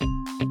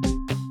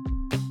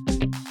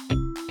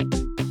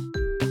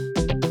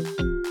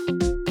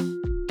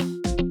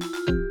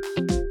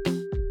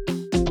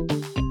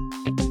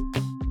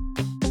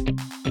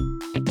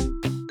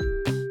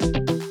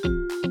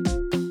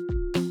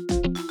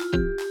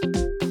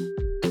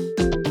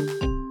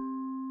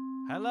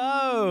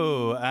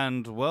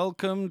and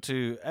welcome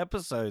to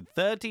episode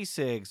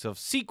 36 of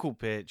Sequel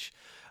Pitch,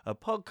 a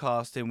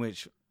podcast in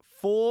which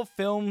 4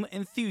 film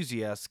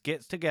enthusiasts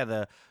get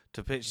together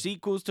to pitch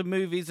sequels to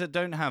movies that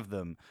don't have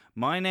them.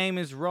 My name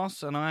is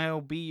Ross, and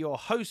I'll be your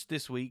host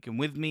this week, and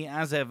with me,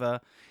 as ever,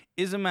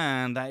 is a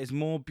man that is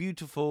more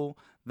beautiful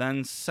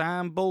than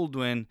Sam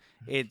Baldwin.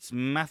 It's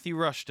Matthew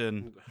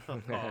Rushton.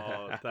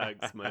 Oh,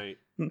 thanks, mate.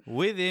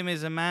 With him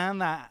is a man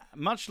that,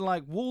 much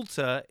like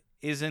Walter,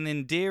 is an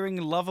endearing,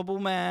 lovable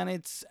man.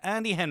 It's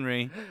Andy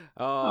Henry.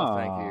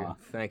 Oh,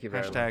 thank you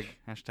very much.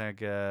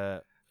 Hashtag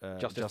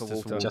Justice for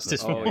Walter.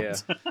 Justice for Walter.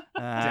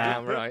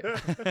 Damn right.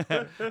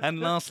 And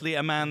lastly,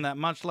 a man that,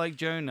 much like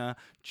Jonah,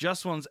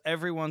 just wants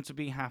everyone to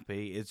be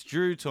happy. It's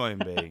Drew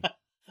Toynbee.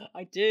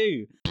 I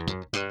do.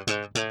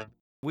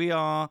 We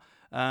are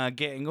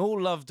getting all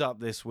loved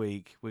up this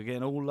week. We're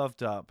getting all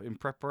loved up in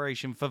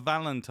preparation for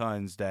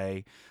Valentine's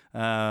Day.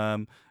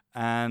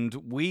 And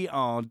we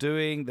are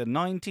doing the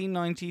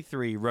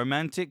 1993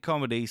 romantic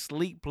comedy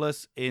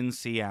Sleepless in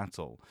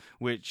Seattle,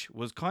 which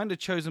was kind of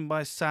chosen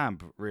by Sam,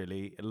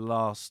 really,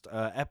 last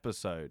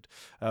episode.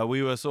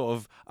 We were sort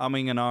of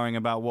umming and ahhing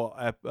about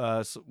what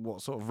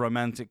sort of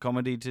romantic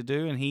comedy to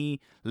do, and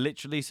he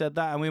literally said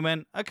that, and we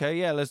went, okay,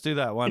 yeah, let's do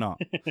that. Why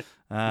not?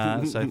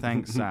 So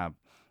thanks, Sam.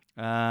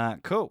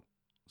 Cool.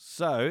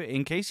 So,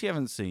 in case you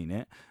haven't seen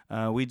it,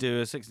 we do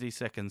a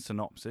 60-second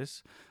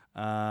synopsis.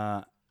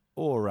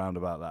 Or around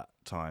about that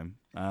time.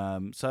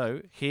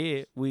 So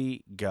here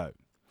we go.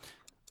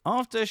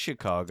 After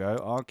Chicago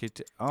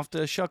architect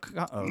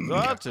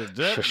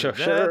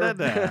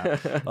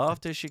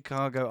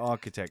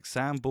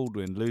Sam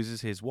Baldwin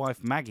loses his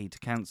wife Maggie to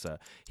cancer,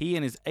 he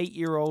and his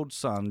 8-year-old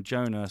son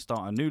Jonah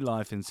start a new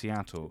life in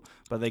Seattle,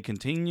 but they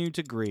continue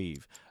to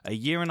grieve. A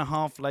year and a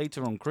half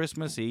later, on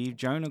Christmas Eve,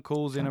 Jonah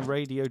calls in a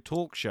radio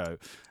talk show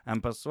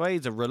and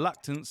persuades a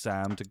reluctant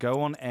Sam to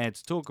go on air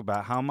to talk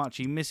about how much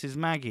he misses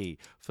Maggie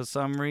for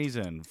some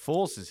reason.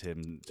 Forces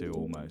him to,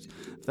 almost.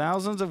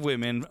 Thousands of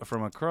women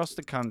from across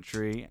the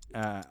country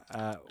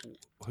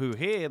who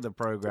hear the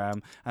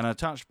program and are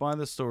touched by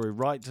the story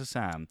write to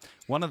Sam.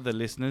 One of the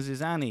listeners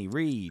is Annie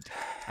Reed,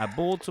 a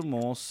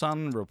Baltimore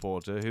Sun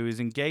reporter who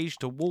is engaged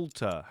to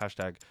Walter,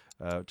 hashtag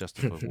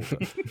Justice for Walter,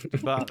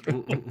 but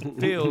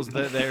feels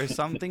that there is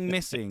something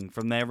missing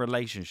from their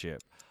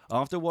relationship.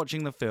 After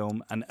watching the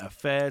film, An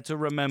Affair to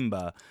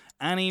Remember,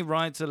 Annie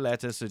writes a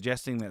letter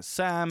suggesting that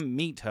Sam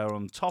meet her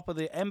on top of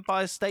the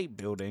Empire State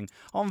Building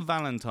on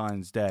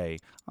Valentine's Day.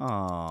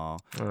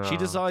 She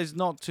decides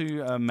not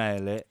to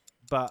mail it,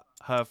 but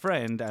her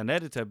friend and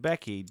editor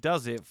Becky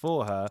does it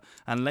for her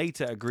and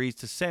later agrees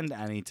to send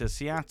Annie to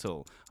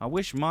Seattle. I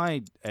wish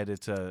my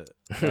editor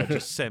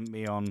just sent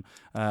me on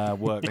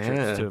work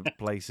trips to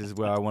places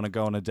where I want to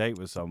go on a date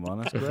with someone.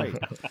 That's great.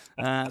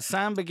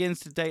 Sam begins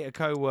to date a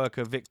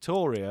co-worker,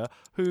 Victoria,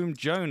 whom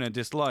Jonah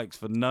dislikes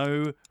for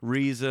no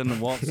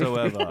reason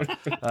whatsoever.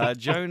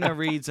 Jonah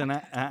reads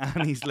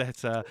Annie's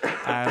letter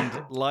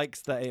and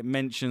likes that it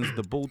mentions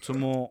the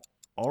Baltimore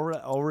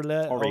Orioles.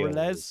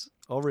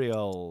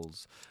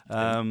 Oreos.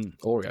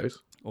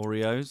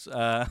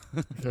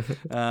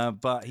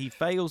 But he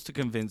fails to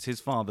convince his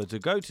father to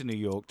go to New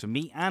York to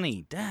meet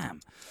Annie. Damn.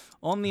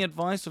 On the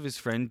advice of his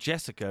friend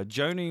Jessica,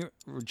 Jonah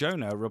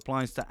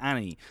replies to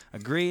Annie,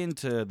 agreeing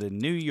to the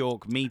New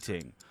York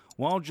meeting.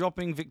 While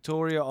dropping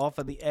Victoria off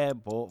at the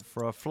airport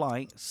for a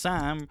flight,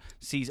 Sam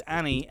sees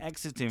Annie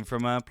exiting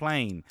from her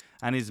plane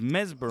and is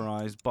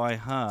mesmerized by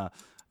her.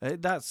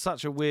 That's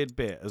such a weird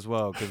bit as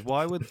well, because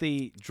why would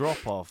the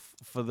drop-off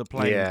for the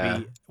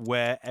plane be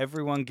where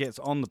everyone gets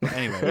on the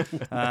plane?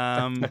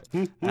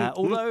 Anyway,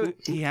 although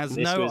he has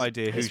no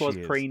idea who she is. This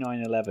was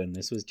pre-9/11.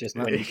 This was just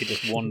when you could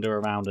just wander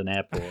around an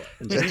airport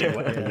and just do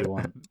whatever you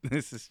want.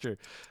 This is true.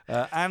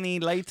 Annie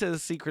later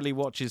secretly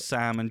watches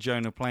Sam and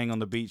Jonah playing on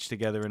the beach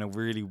together in a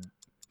really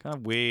kind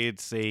of weird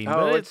scene.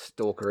 Oh, it's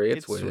stalkery.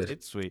 It's weird.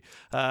 It's sweet.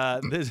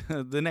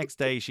 The next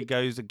day, she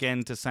goes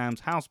again to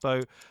Sam's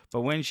houseboat,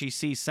 but when she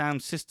sees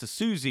Sam's sister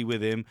Susie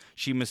with him,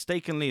 she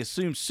mistakenly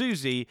assumes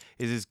Susie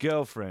is his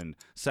girlfriend.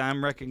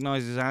 Sam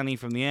recognizes Annie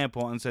from the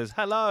airport and says,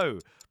 hello,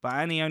 but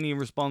Annie only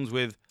responds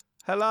with,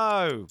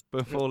 hello,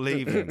 before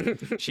leaving.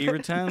 She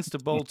returns to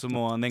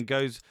Baltimore and then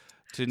goes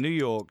to New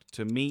York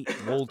to meet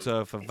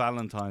Walter for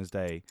Valentine's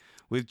Day.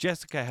 With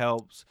Jessica's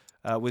help,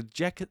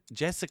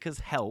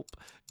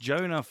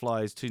 Jonah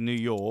flies to New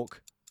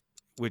York,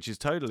 which is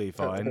totally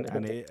fine.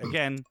 And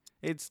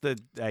it's the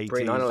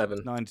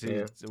 80s,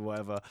 90s,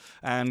 whatever,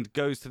 and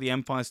goes to the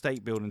Empire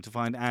State Building to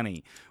find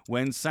Annie.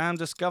 When Sam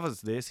discovers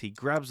this, he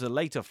grabs a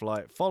later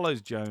flight,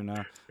 follows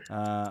Jonah,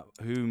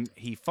 whom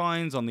he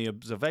finds on the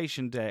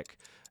observation deck.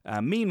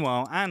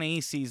 Meanwhile,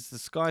 Annie sees the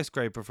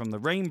skyscraper from the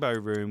Rainbow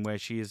Room where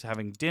she is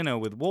having dinner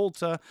with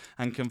Walter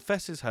and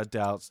confesses her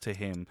doubts to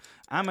him.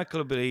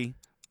 Amicably,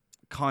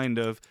 kind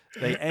of,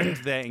 they end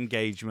their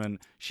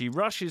engagement. She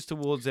rushes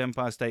towards the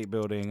Empire State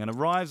Building and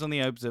arrives on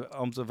the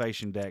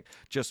observation deck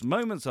just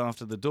moments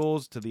after the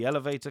doors to the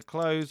elevator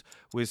close,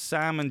 with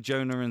Sam and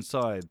Jonah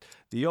inside.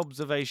 The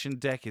observation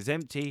deck is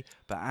empty,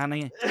 but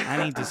Annie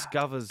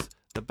discovers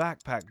the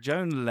backpack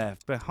Jonah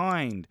left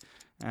behind.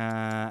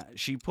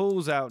 She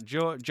pulls out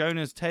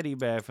Jonah's teddy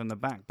bear from the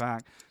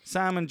backpack.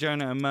 Sam and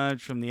Jonah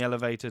emerge from the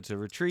elevator to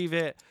retrieve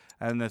it,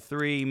 and the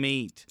three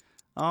meet.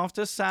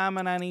 After Sam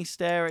and Annie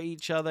stare at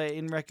each other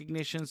in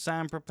recognition,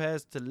 Sam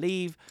prepares to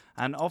leave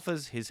and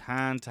offers his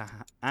hand to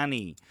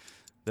Annie.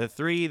 The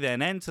three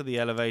then enter the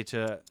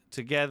elevator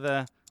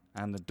together,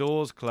 and the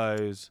doors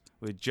close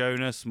with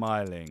Jonah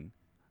smiling.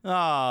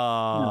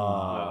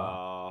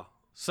 Ah.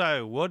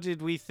 So, what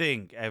did we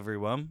think,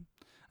 everyone,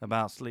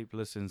 about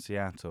Sleepless in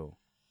Seattle?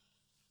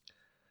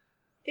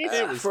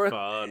 It was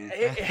fun.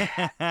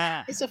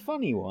 It's a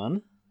funny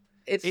one.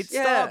 It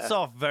starts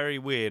off very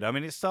weird. I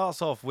mean, it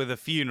starts off with a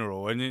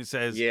funeral, and it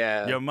says,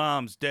 your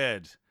mom's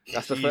dead.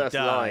 That's the first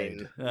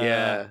line.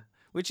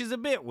 Which is a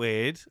bit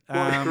weird.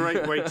 What a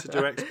great way to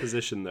do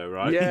exposition, though,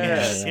 right?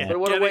 Yeah. But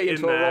what a way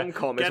into a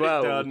rom-com as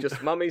well.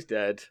 Just mummy's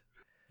dead.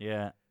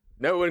 Yeah.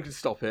 No one can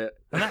stop it.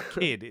 And that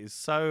kid is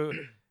so...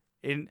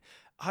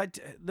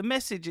 the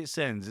message it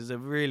sends is a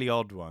really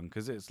odd one,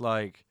 because it's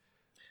like,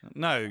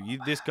 no,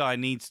 this guy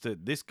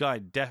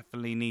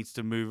definitely needs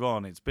to move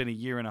on. It's been a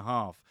year and a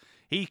half.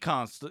 He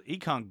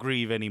can't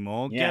grieve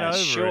anymore. Get over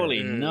surely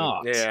it.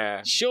 not.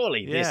 Yeah.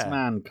 Surely this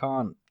man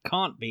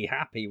can't be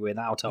happy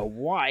without a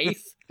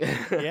wife.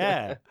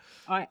 Yeah.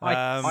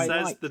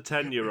 Says the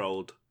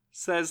 10-year-old.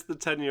 Says the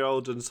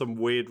 10-year-old and some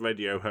weird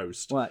radio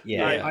host. Well,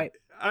 yeah.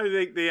 I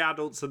think the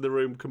adults in the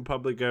room can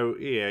probably go,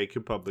 he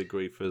can probably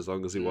grieve for as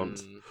long as he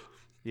wants.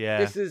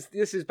 Yeah.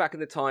 This is back in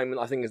the time,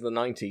 I think it's the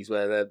 90s,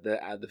 where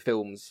the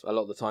films, a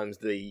lot of the times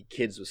the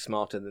kids were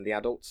smarter than the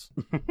adults.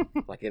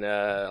 Like in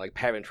like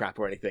Parent Trap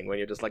or anything, when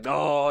you're just like,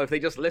 oh, if they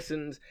just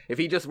listened, if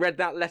he just read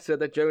that letter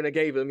that Jonah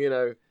gave him,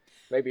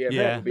 maybe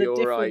everything would be all right.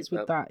 The difference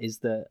with that is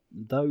that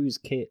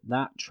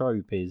that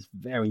trope is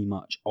very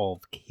much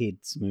of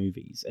kids'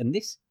 movies, and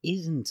this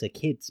isn't a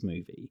kids'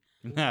 movie.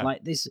 No.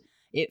 Like this,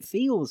 it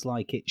feels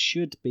like it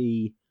should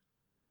be,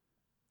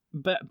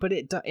 but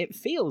it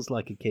feels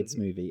like a kids'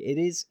 movie. It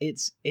is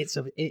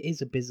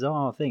a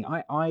bizarre thing.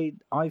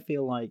 I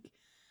feel like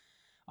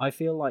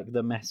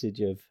the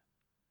message of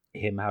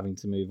him having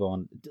to move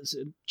on,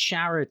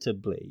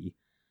 charitably,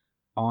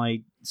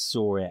 I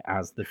saw it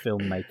as the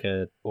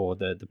filmmaker or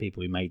the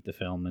people who made the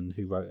film and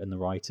who wrote, and the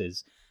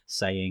writers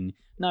saying,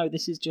 no,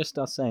 this is just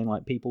us saying,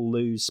 like, people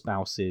lose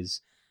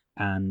spouses,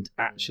 and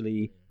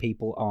actually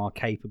people are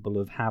capable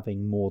of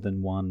having more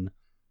than one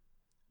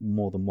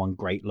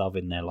great love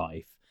in their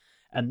life.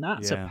 And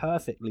that's a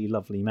perfectly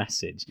lovely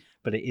message,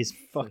 but it is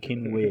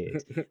fucking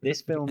weird.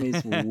 This film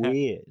is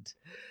weird.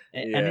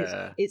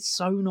 And it's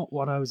so not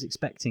what I was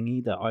expecting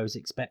either. I was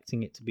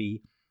expecting it to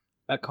be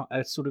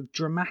a sort of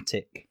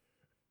dramatic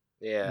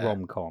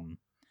rom-com.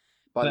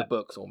 By the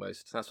books,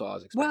 almost. That's what I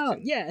was expecting. Well,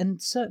 yeah, and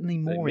certainly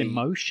more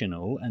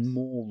emotional and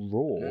more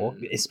raw,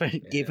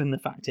 especially given the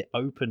fact it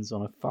opens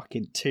on a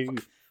fucking Tom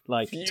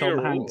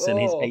Hanks and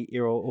his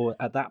 8-year-old, or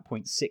at that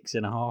point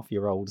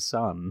 6.5-year-old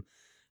son,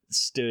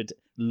 stood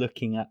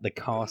looking at the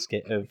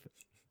casket of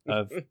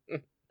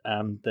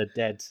the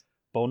dead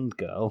Bond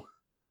girl,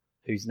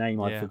 whose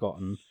name I've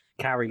forgotten,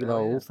 Carrie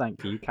Lowell.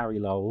 Thank you, Carrie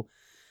Lowell.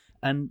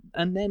 And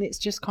then it's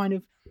just kind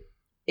of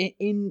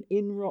in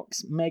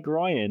rocks Meg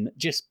Ryan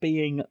just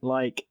being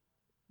like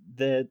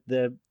the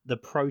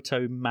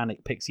proto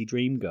manic pixie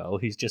dream girl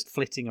who's just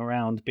flitting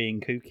around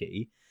being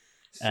kooky,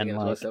 singing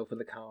to herself in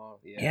the car.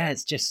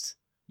 It's just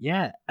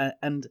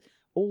and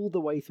all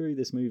the way through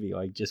this movie,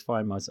 I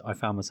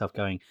found myself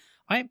going,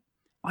 I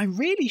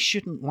really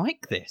shouldn't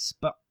like this,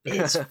 but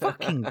it's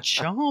fucking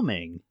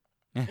charming.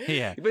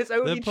 Yeah, but it's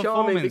only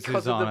charming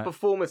because of the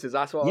performances.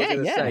 That's what I was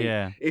going to say.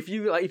 Yeah. If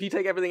you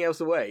take everything else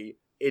away,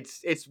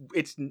 it's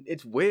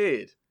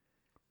weird.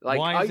 Like,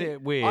 why is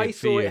it weird? I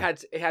saw it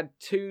had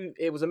two.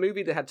 It was a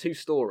movie that had two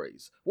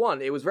stories.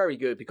 One, it was very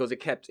good because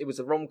it was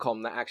a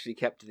rom-com that actually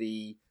kept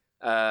the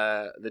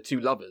two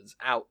lovers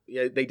out.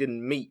 They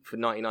didn't meet for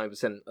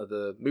 99% of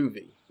the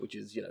movie, which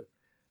is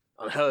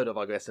unheard of,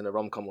 I guess, in a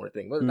rom-com or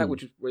anything. But that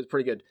which was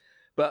pretty good.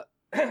 But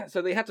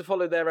so they had to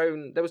follow their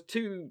own. There was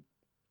two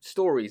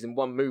stories in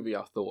one movie,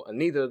 I thought, and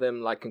neither of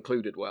them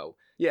concluded well.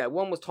 Yeah,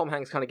 one was Tom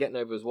Hanks kind of getting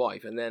over his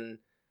wife, and then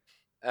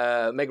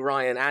Meg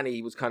Ryan,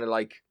 Annie, was kind of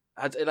I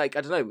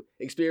don't know,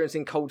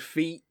 experiencing cold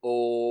feet,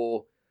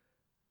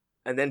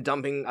 and then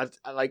dumping.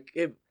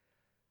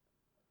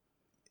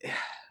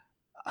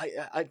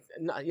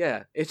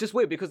 It's just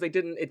weird because it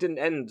didn't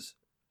end,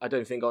 I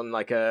don't think, on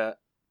like a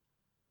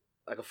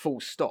full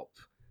stop.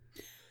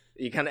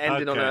 You kind of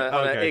ended on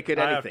a it could anything.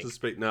 I have to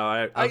speak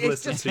now. I've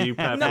listened to you,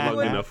 Per, for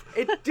long enough.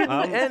 It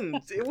didn't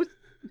end. It was.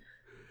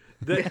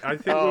 I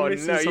think we're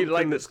missing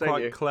something that's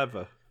quite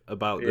clever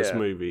about this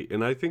movie,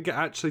 and I think it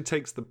actually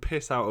takes the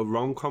piss out of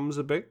rom-coms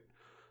a bit.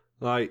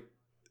 Like,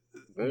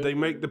 they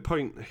make the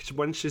point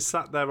when she's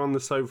sat there on the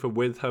sofa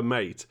with her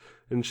mate,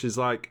 and she's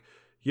like,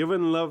 "You're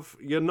in love.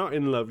 You're not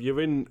in love. You're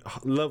in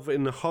love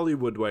in a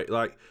Hollywood way."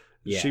 Like,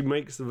 she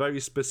makes a very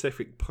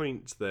specific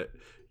point that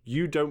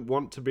you don't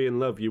want to be in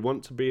love. You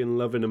want to be in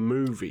love in a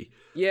movie.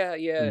 Yeah.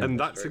 And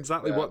that's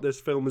exactly what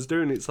this film is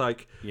doing. It's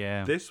like,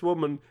 this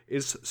woman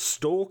is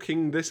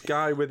stalking this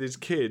guy with his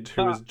kid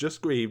who is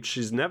just grieved.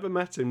 She's never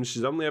met him.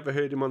 She's only ever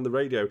heard him on the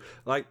radio.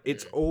 Like,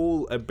 it's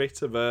all a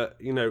bit of a,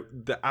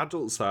 the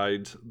adult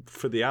side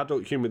for the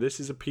adult humor.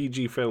 This is a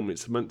PG film.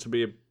 It's meant to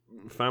be a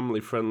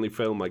family-friendly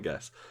film, I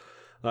guess.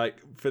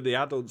 Like, for the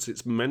adults,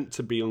 it's meant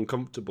to be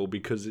uncomfortable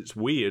because it's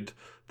weird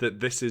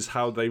that this is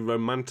how they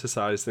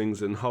romanticize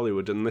things in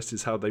Hollywood and this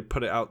is how they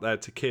put it out there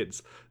to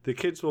kids. The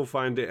kids will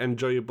find it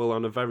enjoyable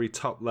on a very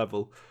top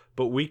level,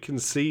 but we can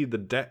see the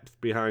depth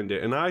behind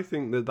it. And I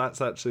think that that's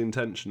actually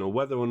intentional.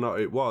 Whether or not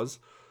it was,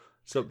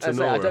 it's up to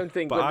Nora. I don't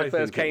think when it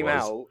first came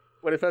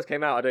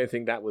out, I don't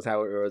think that was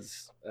how it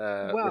was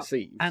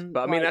received.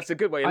 But I mean, that's a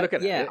good way of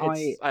looking at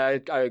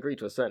it. I agree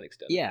to a certain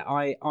extent. Yeah,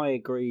 I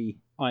agree.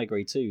 I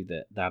agree too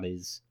that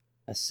is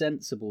a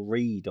sensible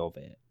read of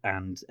it,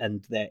 and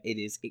that it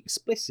is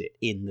explicit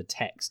in the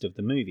text of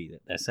the movie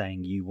that they're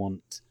saying you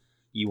want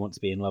to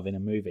be in love in a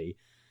movie.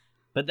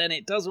 But then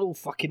it does all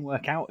fucking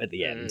work out at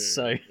the end.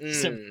 We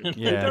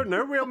don't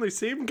know. We only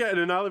see him get in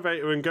an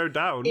elevator and go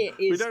down.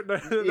 We don't know.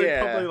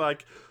 They're probably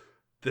like,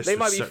 they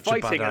might be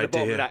fighting at the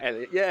bottom of that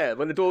elevator. Yeah,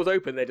 when the doors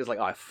open, they're just like,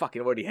 I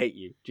fucking already hate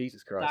you.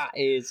 Jesus Christ. That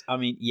is, I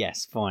mean,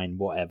 yes, fine,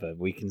 whatever.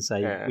 We can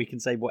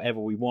say whatever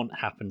we want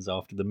happens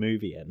after the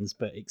movie ends,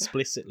 but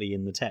explicitly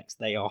in the text,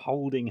 they are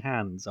holding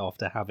hands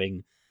after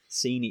having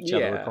seen each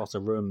other across a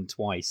room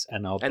twice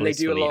and are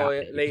blissfully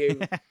happy.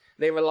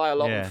 They rely a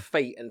lot on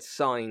fate and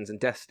signs and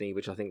destiny,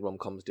 which I think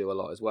rom-coms do a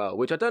lot as well.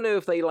 Which I don't know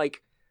if they I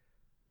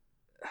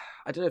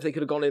don't know if they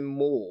could have gone in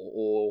more,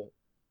 or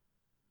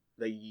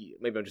maybe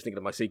I'm just thinking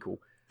of my sequel.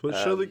 But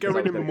surely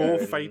going in more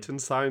fate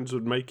and signs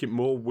would make it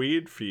more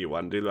weird for you,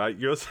 Andy. Like,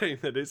 you're saying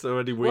that it's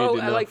already weird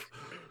enough.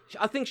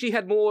 I think she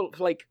had more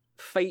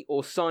fate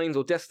or signs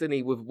or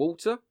destiny with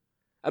Walter,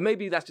 and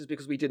maybe that's just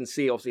because we didn't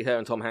see obviously her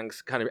and Tom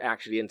Hanks kind of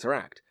actually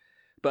interact.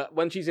 But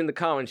when she's in the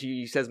car and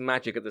she says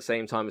magic at the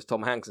same time as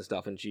Tom Hanks and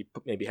stuff, and she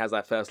maybe has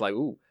that first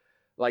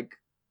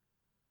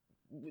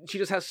she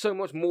just has so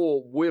much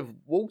more with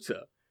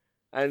Walter.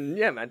 And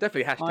yeah, man,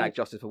 definitely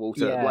 #justice for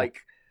Walter. Yeah.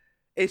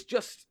 It's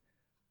just,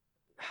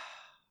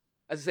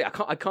 as I say,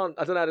 I don't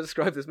know how to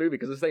describe this movie,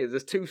 because as I say,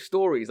 there's two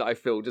stories that I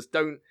feel just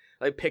don't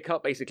pick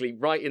up basically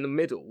right in the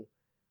middle,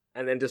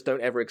 and then just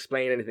don't ever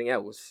explain anything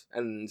else,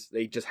 and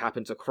they just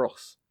happen to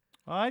cross.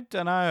 I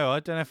don't know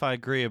if I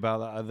agree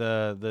about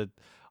that.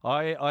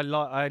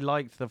 I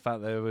liked the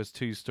fact that there was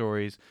two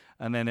stories,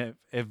 and then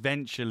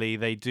eventually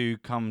they do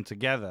come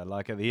together.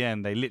 Like at the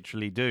end, they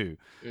literally do.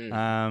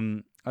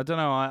 I don't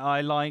know.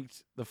 I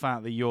liked the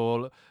fact that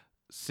you're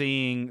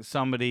seeing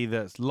somebody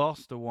that's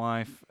lost a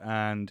wife,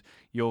 and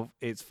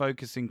it's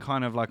focusing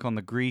kind of like on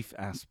the grief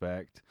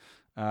aspect,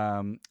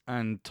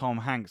 and Tom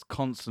Hanks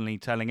constantly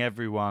telling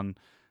everyone,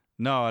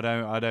 no,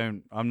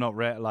 I'm not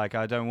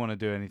I don't want to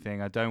do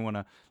anything. I don't want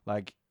to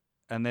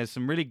and there's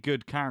some really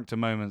good character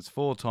moments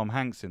for Tom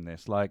Hanks in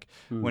this,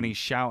 when he's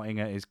shouting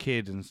at his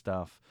kid and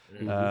stuff.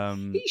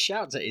 He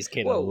shouts at his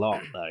kid a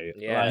lot, though.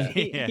 Yeah.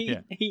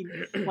 He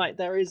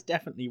there is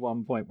definitely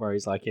one point where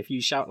he's like, if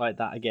you shout like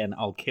that again,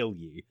 I'll kill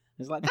you.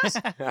 It's like,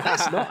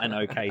 that's not an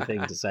okay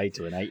thing to say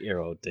to an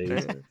 8-year-old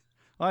dude.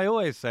 I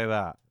always say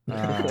that.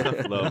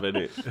 Tough love,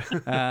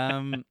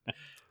 innit?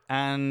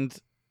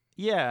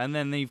 And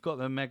then you've got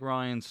the Meg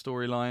Ryan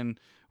storyline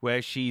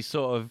where she's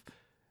sort of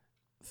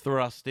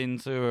thrust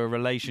into a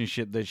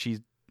relationship that she's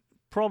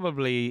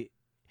probably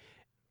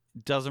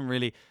doesn't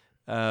really.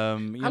 How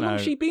long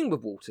has she been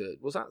with Walter?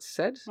 Was that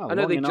said? Oh, I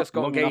know they just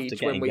got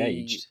engaged when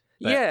engaged.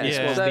 This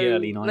was the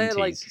early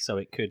 90s, so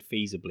it could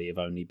feasibly have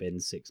only been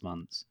 6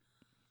 months.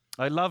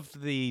 I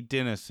loved the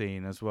dinner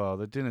scene as well.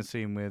 The dinner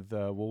scene with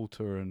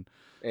Walter and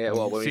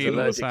when he's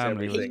allergic to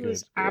everything. He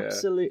was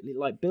absolutely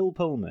Bill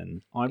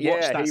Pullman. I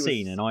watched that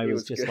scene and I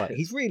was just like,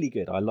 he's really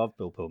good. I love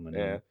Bill Pullman.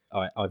 Yeah.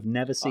 I've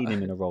never seen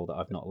him in a role that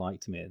I've not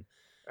liked him in.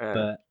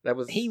 But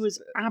he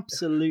was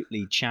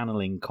absolutely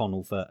channeling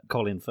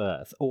Colin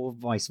Firth, or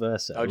vice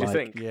versa. Oh, do you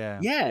think?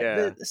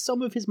 Yeah.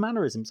 Some of his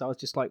mannerisms, I was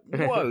just like,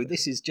 whoa,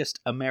 this is just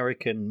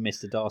American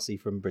Mr. Darcy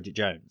from Bridget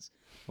Jones.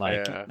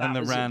 And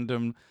the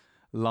random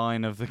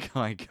line of the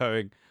guy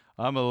going,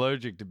 I'm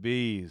allergic to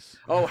bees.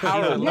 Oh,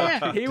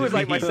 Harold. He was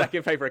my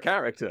second favourite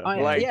character.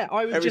 I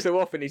was every so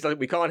often he's like,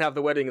 we can't have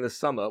the wedding in the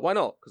summer. Why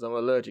not? Because I'm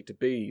allergic to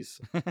bees.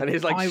 And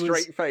his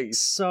straight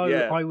face.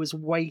 I was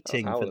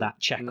waiting for that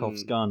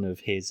Chekhov's gun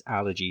of his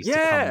allergies to come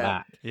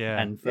back. Yeah.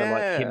 And for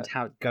him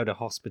to go to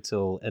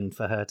hospital, and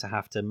for her to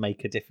have to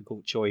make a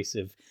difficult choice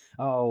of,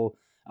 oh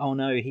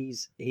no,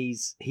 he's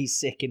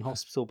sick in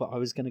hospital, but I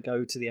was going to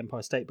go to the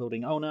Empire State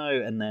Building. Oh no,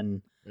 and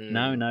then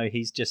no,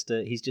 he's just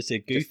a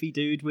goofy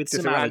dude with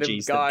some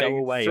allergies that go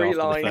away after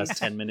the first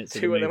 10 minutes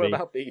of the movie. Two of them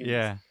about bees.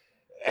 Yeah.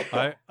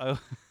 I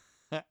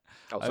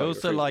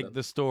also like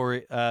the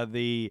story,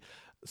 the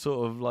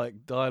sort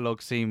of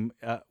dialogue scene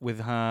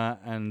with her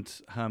and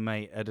her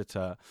mate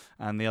editor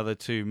and the other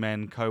two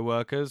men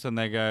co-workers, and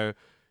they go,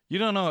 You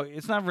don't know.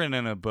 It's not written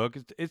in a book.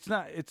 It's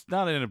not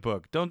in a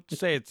book. Don't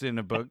say it's in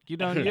a book. You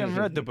haven't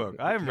read the book.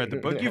 I haven't read the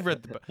book. You've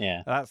read the book.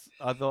 Yeah.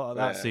 I thought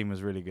that scene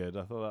was really good.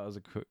 I thought that was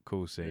a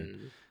cool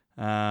scene.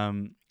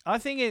 I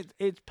think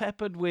it's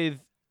peppered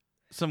with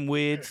some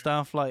weird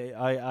stuff. Like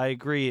I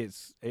agree, it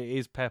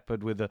is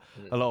peppered with a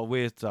lot of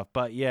weird stuff.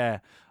 But yeah,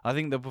 I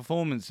think the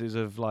performances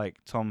of like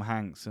Tom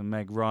Hanks and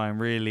Meg Ryan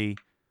really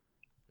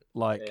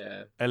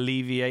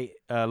alleviate,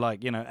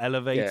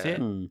 elevate it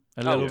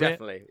a little bit.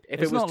 Definitely. If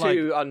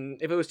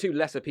it was two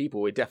lesser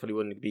people, it definitely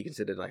wouldn't be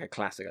considered like a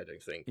classic. I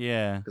don't think.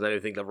 Yeah. Because I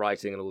don't think the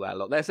writing and all that.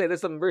 They say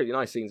there's some really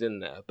nice scenes in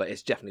there, but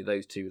it's definitely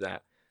those two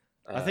that.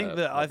 I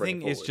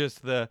think it's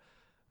just the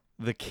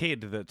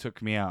kid that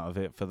took me out of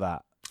it for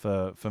that.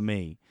 For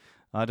me,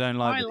 I don't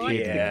like the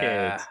kid.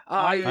 Yeah.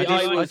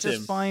 I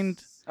just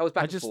find I was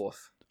back and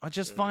forth. I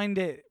just find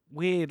it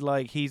weird.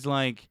 Like he's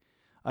like,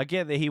 I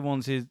get that he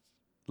wants his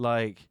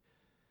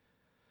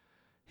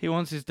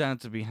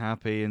dad to be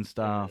happy and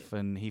stuff,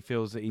 and he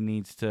feels that he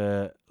needs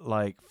to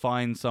like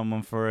find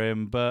someone for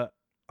him, but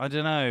I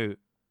don't know.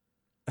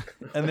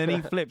 And then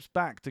he flips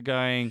back to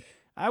going,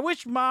 I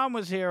wish mom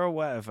was here or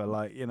whatever,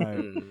 like, you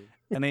know.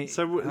 And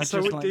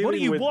what do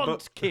you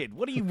want, kid?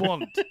 What do you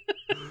want?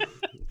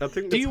 I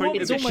think do you want me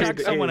to shag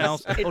someone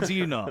else, or do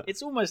you not?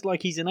 It's almost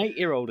like he's an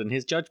 8-year-old and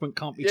his judgment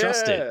can't be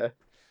trusted.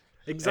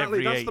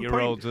 Exactly, that's the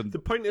point. The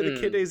point of the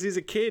kid is he's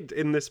a kid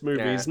in this movie.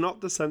 Yeah. He's not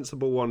the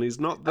sensible one. He's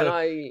not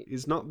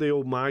the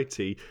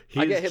almighty.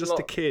 He's just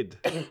a kid.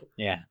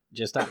 Yeah,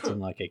 just acting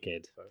like a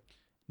kid.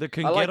 That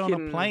can get on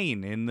a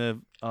plane in the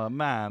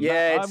man.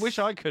 Yeah, I wish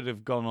I could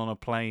have gone on a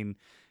plane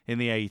in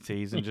the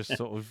 80s and just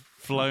sort of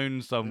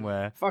flown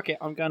somewhere. Fuck it,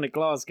 I'm going to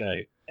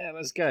Glasgow. Yeah,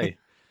 let's go.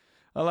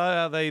 I like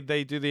how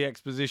they do the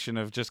exposition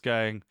of just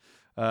going,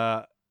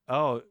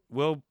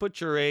 we'll put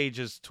your age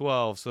as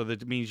 12, so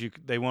that it means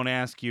they won't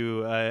ask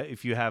you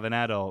if you have an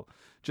adult.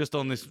 Just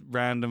on this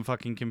random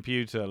fucking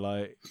computer,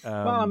 like.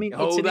 Well, I mean,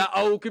 that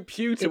old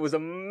computer was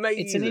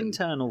amazing. It's an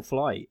internal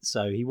flight,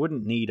 so he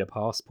wouldn't need a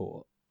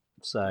passport.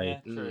 So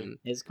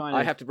it's kind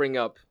of. I have to bring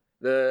up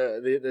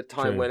the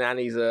time when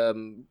Annie's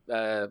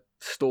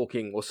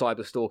stalking or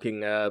cyber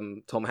stalking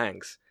Tom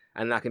Hanks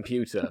and that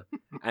computer,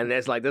 and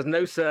there's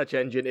no search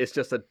engine. It's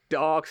just a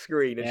dark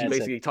screen, and she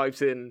basically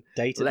types in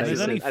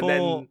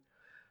database.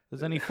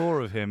 There's only 4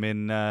 of him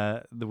in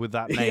with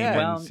that name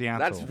in Seattle.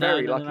 That's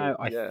very lucky. No.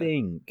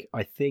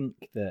 I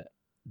think that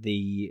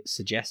the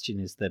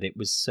suggestion is that it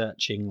was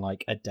searching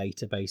like a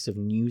database of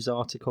news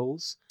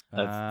articles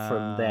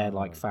from their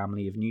like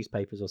family of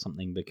newspapers or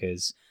something,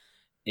 because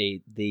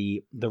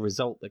the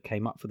result that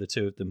came up for the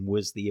 2 of them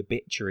was the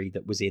obituary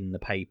that was in the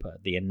paper,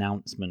 the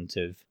announcement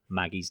of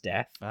Maggie's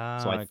death. So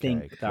I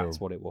think that's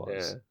what it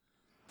was.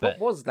 Yeah. What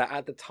was that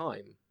at the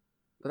time?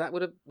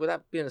 Would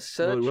that be in a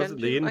search engine? It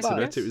wasn't the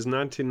internet. It was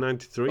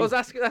 1993. Well,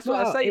 that's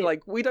what I say.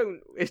 Like, we don't.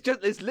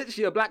 It's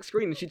literally a black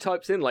screen, and she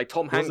types in like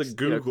Tom Hanks. Wasn't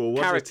Google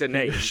character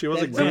name. She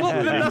wasn't Google.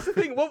 That's the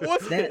thing. What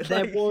was it?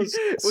 There was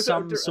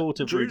some sort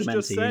of Drew's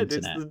rudimentary just said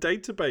internet. It's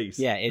the database.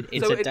 Yeah,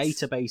 it's a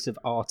database of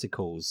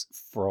articles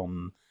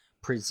from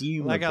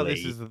presumably. Like how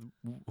this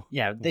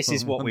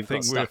is what we've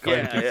got stuck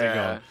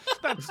on.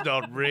 That's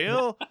not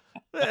real.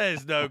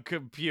 There's no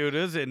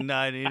computers in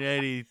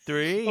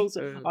 1983.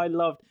 Also, I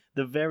loved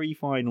the very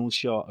final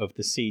shot of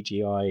the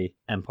CGI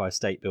Empire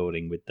State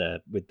Building with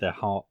the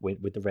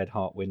red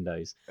heart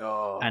windows.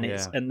 And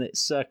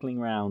it's circling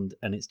around,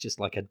 and it's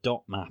just like a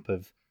dot map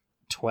of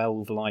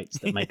 12 lights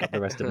that make up the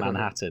rest of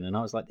Manhattan. And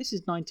I was like, this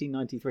is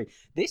 1993.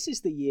 This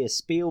is the year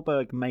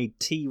Spielberg made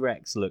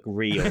T-Rex look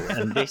real,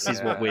 and this is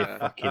what we're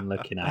fucking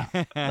looking at.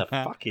 The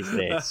fuck is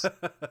this?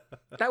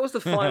 That was the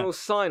final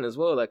sign as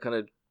well that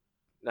kind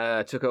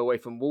of took her away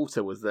from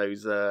Walter, was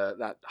those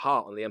that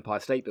heart on the Empire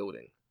State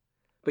Building.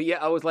 But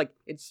yeah, I was like,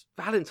 it's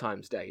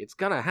Valentine's Day. It's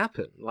gonna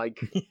happen. Like,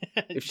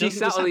 if she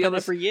sat on the other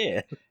every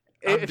year.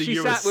 If she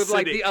sat with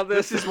like the other,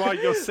 this is why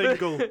you're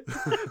single. But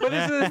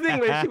this is the thing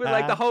where she was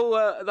like the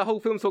whole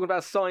film's talking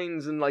about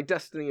signs and like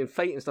destiny and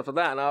fate and stuff like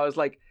that, and I was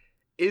like,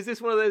 is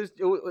this one of those?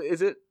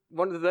 Is it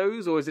one of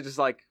those, or is it just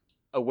like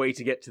a way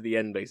to get to the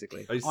end,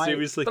 basically? I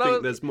seriously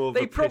think there's more of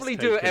they probably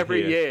do it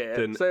every year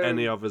than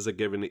any of us are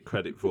giving it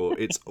credit for.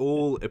 It's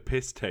all a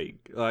piss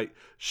take. Like,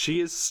 she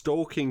is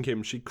stalking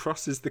him. She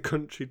crosses the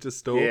country to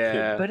stalk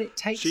him. But it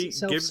takes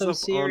itself so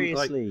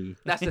seriously.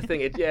 That's the thing.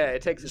 It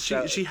takes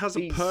itself. She has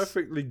a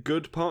perfectly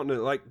good partner.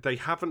 Like, they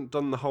haven't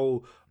done the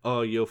whole,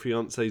 your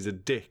fiance's a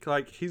dick.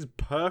 Like, he's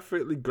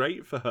perfectly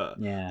great for her.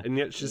 Yeah. And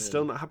yet she's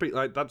still not happy.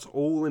 Like, that's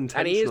all intentional.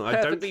 And he is perfectly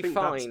I don't think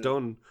that's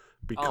done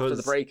because after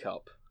the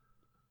breakup.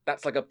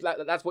 That's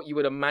that's what you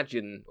would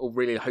imagine or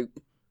really hope,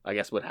 I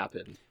guess, would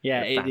happen.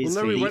 Yeah, it is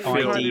he the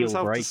ideal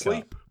himself breakup. To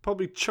sleep.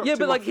 Probably chucked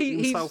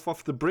himself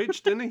off the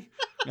bridge, didn't he?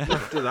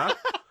 After that.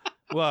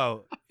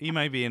 Well, he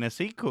may be in a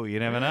sequel. You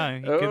never know.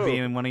 He could be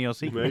in one of your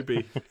sequels.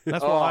 Maybe.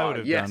 That's what I would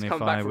have done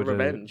if I would have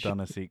revenge. done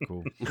a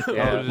sequel.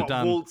 Yeah. I would have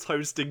done. Walt's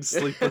hosting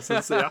Sleepless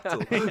in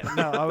Seattle.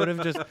 No, I would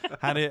have just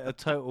had it a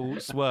total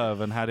swerve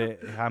and had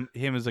it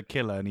him as a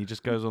killer, and he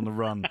just goes on the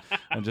run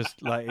and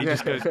just like he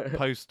just goes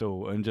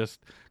postal and just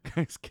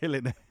goes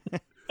killing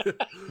it.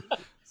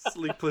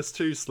 Sleepless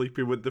 2,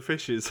 Sleeping with the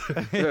Fishes.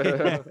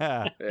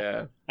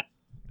 Yeah.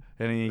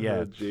 And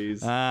Oh,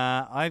 jeez.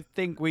 I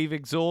think we've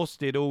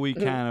exhausted all we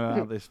can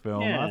about this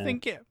film. Yeah. I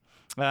think it.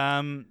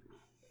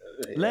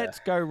 Let's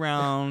go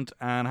round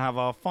and have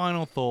our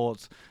final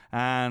thoughts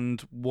and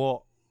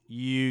what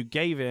you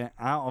gave it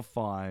out of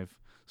 5.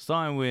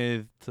 Starting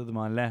with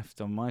my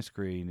left on my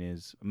screen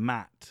is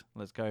Matt.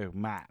 Let's go,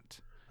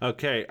 Matt.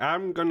 Okay,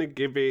 I'm going to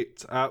give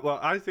it... well,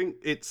 I think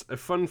it's a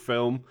fun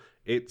film.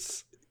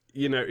 It's...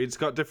 it's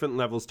got different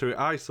levels to it.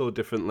 I saw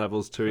different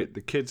levels to it.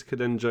 The kids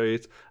could enjoy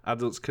it.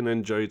 Adults can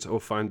enjoy it or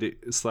find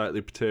it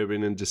slightly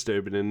perturbing and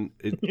disturbing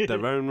in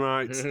their own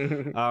rights.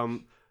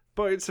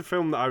 But it's a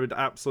film that I would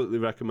absolutely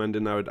recommend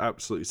and I would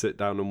absolutely sit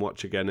down and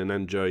watch again and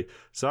enjoy.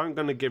 So I'm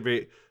going to give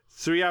it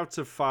 3 out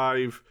of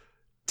 5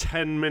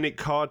 10-minute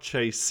car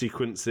chase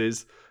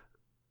sequences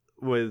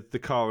with the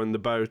car and the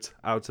boat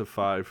out of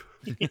 5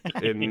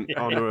 in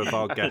honour of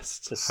our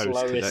guest host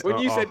today. When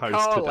you said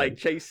car today. like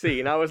chase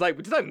scene, I was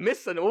like, did I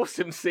miss an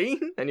awesome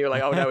scene? And you were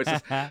like, oh no, it's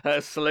just her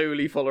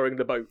slowly following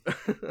the boat.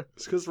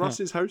 It's because Ross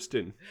is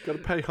hosting. Got to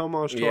pay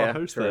homage to our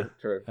host there.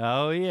 True.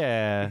 Oh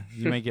yeah,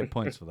 you may get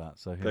points for that.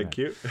 So Thank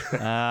you. I'm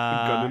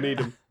gonna need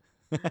them.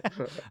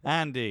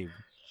 Andy,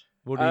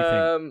 what do you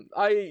think?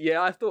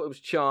 I thought it was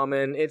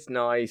charming. It's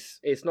nice.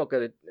 It's not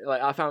gonna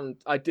like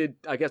I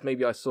guess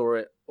maybe I saw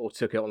it or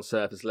took it on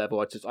surface level.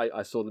 I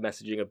saw the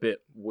messaging a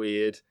bit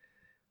weird.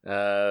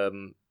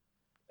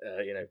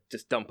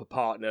 Just dump a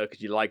partner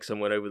because you like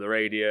someone over the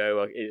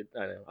radio.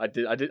 I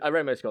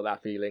very much got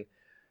that feeling.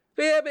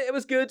 But it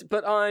was good.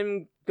 But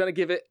I'm gonna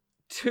give it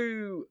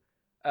 2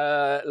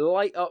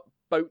 light up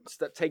boats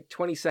that take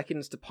 20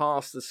 seconds to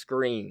pass the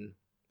screen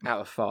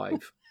out of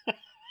 5.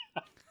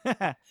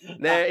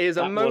 There is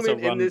a moment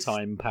in this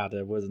runtime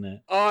padder, wasn't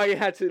it? I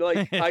had to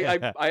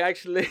I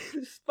actually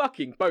this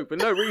fucking boat for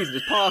no reason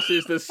just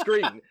passes the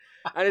screen,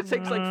 and it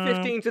takes like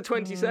 15 to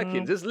 20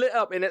 seconds. It's lit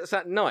up, and it's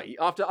at night.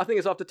 I think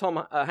it's after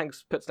Tom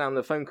Hanks puts down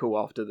the phone call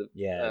after the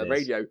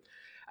radio,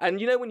 and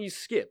when you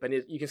skip and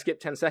you can skip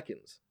 10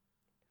 seconds.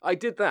 I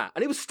did that,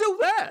 and it was still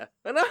there,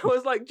 and I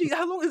was like, "Gee,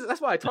 how long is it?"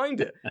 That's why I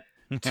timed it.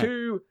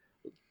 2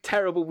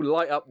 terrible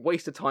light up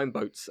waste of time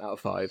boats out of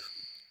 5.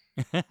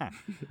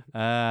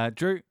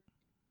 Drew,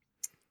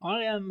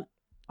 I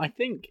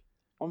think,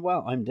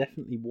 well, I'm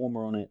definitely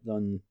warmer on it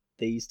than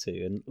these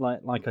two, and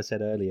like I said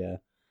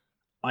earlier,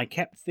 I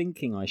kept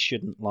thinking I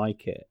shouldn't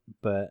like it,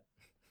 but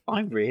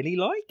I really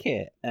like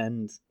it,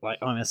 and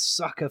I'm a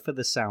sucker for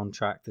the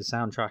soundtrack. The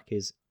soundtrack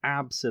is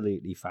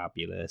absolutely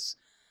fabulous.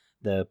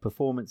 The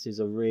performances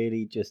are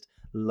really just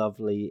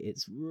lovely.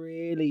 It's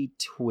really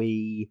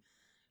twee.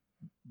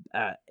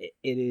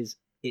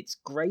 It's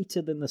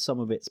greater than the sum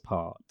of its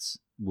parts,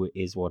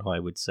 is what I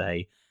would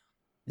say.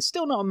 It's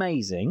still not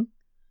amazing,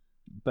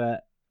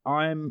 but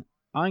I'm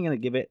going to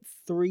give it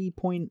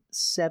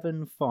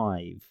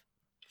 3.75.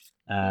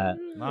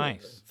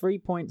 Nice.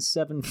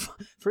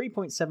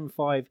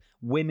 3.75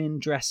 women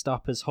dressed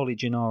up as Holly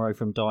Gennaro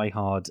from Die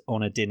Hard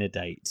on a dinner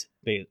date.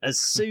 As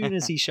soon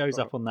as he shows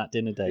up on that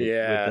dinner date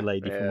with the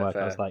lady from work,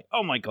 fair. I was like,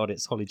 oh my god,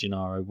 it's Holly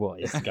Gennaro.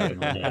 What is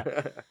going on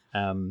here?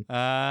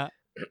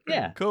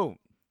 Cool.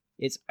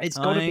 It's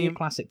got to be a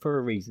classic for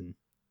a reason.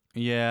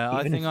 Yeah,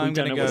 I think I'm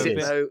going to go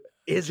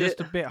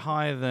a bit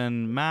higher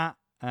than Matt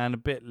and a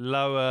bit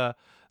lower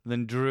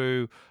than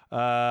Drew.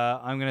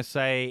 I'm going to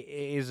say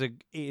it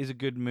is a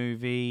good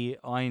movie.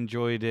 I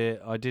enjoyed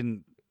it. I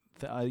didn't,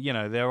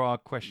 there are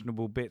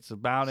questionable bits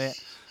about it,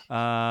 but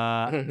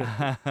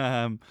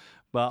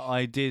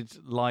I did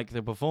like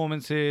the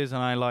performances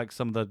and I like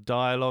some of the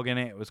dialogue in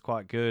it. It was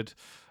quite good.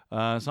 So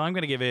I'm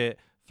going to give it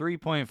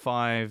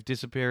 3.5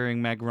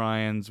 disappearing Meg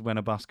Ryans when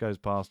a bus goes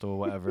past or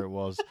whatever it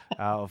was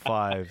out of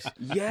 5s.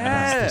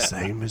 Yeah, that's the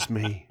same as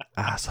me,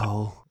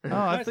 asshole. Oh,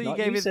 I thought you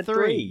gave it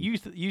 3. You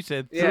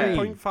said 3.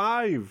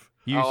 3.5.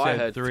 You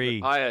said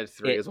 3. I had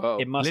 3 as well.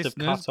 It must have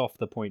cut off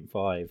the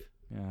 0.5.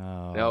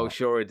 Oh,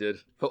 sure it did.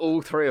 For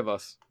all 3 of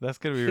us. That's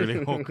going to be really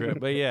awkward,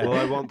 but yeah. Well,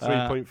 I want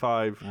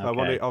 3.5. Okay. I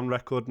want it on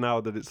record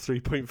now that it's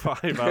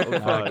 3.5 out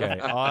of 5. Okay,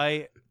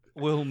 I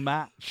will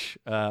match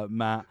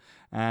Matt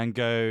and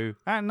go...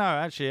 no,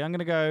 actually, I'm going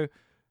to go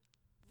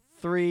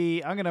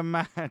 3... I'm going to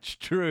match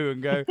Drew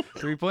and go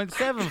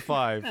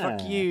 3.75.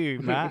 Fuck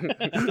you, Matt.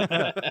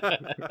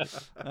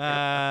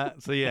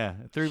 So, yeah,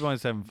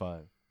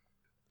 3.75.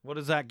 What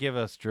does that give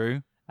us,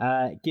 Drew?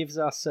 It gives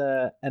us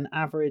an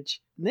average...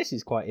 This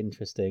is quite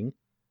interesting.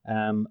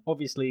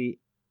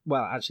 Obviously,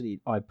 well, actually,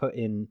 I put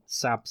in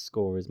Sab's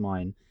score as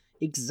mine.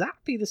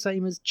 Exactly the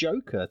same as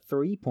Joker,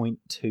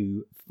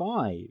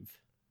 3.25.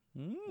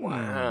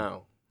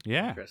 Wow.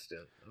 Yeah.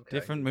 Interesting. Okay.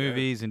 Different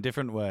movies in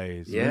different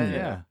ways.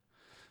 Yeah.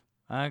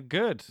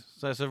 Good.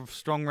 So it's a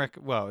strong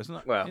well, it's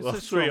not. Well,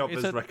 it's three of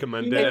us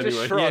recommend it It's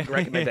anyway. a shrug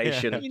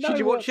recommendation. Should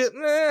you watch it?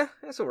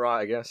 It's all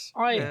right, I guess.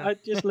 I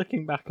just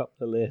looking back up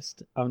the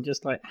list, I'm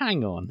just like,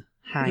 hang on.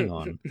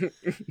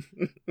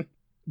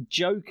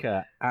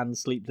 Joker and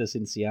Sleepless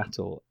in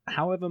Seattle,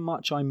 however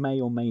much I may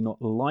or may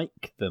not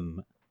like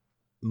them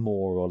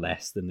more or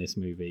less than this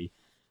movie,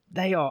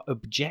 they are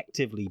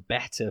objectively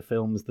better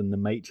films than The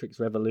Matrix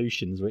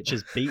Revolutions, which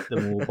has beat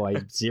them all by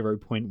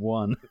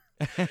 0.1.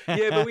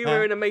 Yeah, but we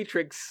were in a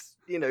Matrix,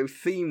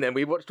 theme then.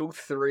 We watched all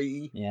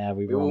three. Yeah,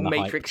 we were all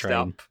Matrixed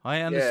up.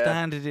 I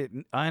understand it.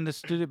 I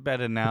understood it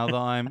better now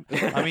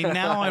that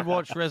now I'd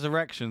watched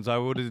Resurrections, I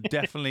would have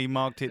definitely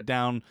marked it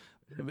down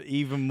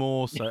even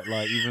more, so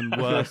even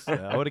worse.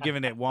 I would have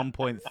given it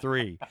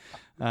 1.3.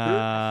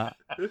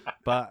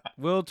 But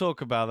we'll talk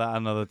about that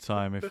another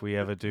time if we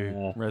ever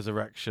do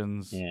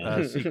Resurrections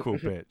sequel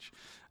pitch.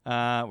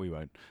 We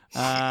won't.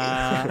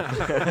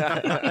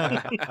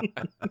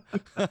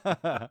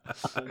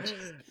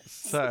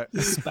 So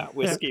spat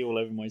whiskey all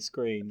over my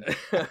screen.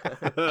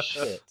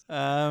 Shit.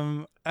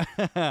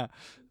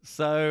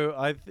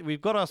 So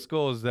we've got our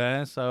scores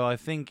there. So I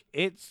think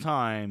it's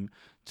time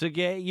to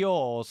get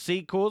your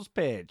sequels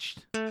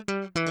pitched.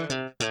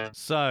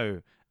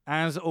 So,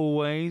 as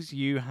always,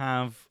 you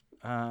have,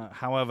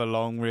 however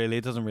long, really,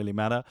 it doesn't really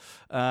matter,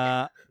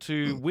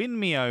 to win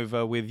me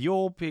over with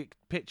your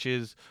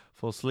pitches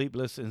for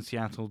Sleepless in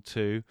Seattle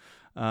 2.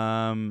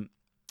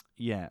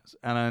 Yes,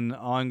 and then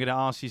I'm going to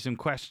ask you some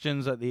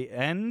questions at the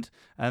end,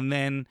 and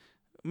then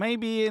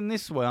maybe in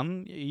this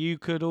one, you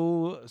could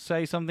all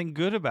say something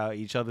good about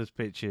each other's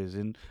pitches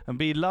and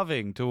be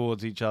loving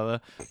towards each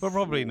other, but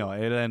probably not.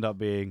 It'll end up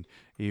being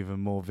even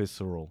more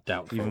visceral.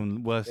 Doubtful.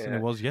 Even worse than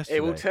it was yesterday.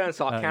 It will turn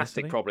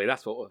sarcastic, probably.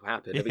 That's what will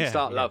happen. If we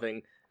start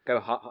loving, go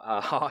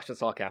harsh and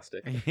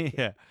sarcastic.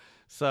 Yeah.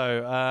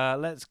 So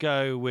let's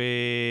go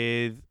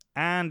with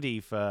Andy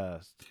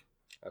first.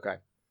 Okay.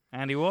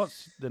 Andy,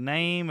 what's the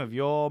name of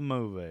your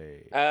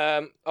movie?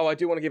 I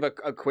do want to give a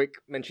quick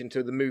mention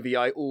to the movie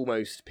I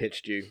almost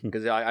pitched you,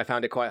 because I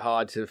found it quite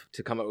hard to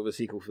come up with a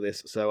sequel for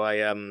this. So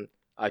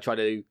I tried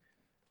to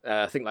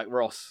think like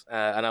Ross,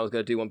 and I was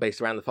going to do one based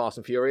around the Fast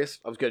and Furious.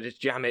 I was going to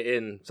just jam it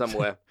in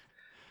somewhere.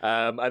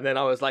 And then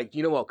I was like,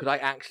 you know what? Could I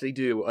actually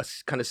do a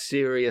kind of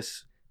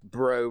serious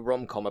bro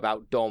rom-com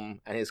about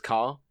Dom and his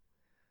car?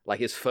 Like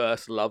his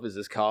first love is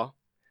his car.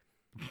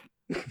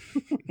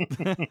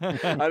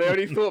 I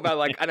only thought about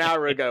like an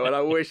hour ago, and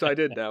I wish I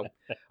did now.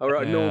 I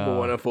wrote a normal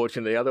one,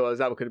 unfortunately. Otherwise,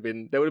 there would have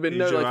been no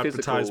your like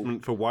physical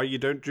advertisement for why you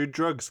don't do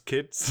drugs,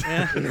 kids.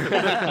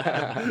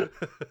 My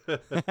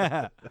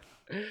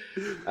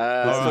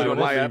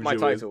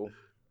title.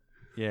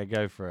 Yeah,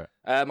 go for it.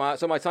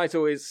 So my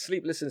title is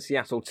Sleepless in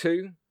Seattle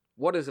 2.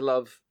 What is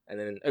love? And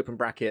then open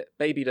bracket.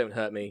 Baby, don't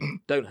hurt me.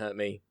 Don't hurt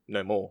me.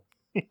 No more.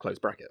 Close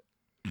bracket.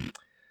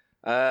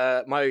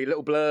 My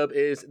little blurb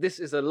is, this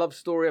is a love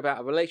story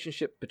about a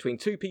relationship between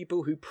two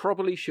people who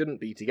probably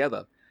shouldn't be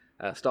together.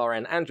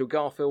 Starring Andrew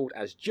Garfield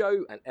as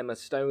Joe and Emma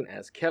Stone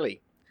as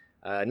Kelly.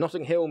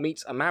 Notting Hill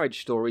meets a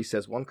marriage story,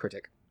 says one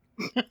critic.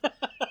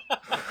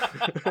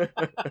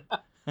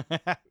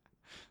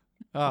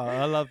 Oh,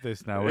 I love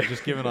this now. We're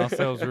just giving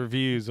ourselves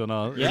reviews on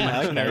our...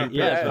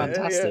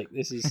 fantastic. Yeah.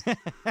 This is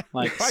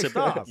like... 5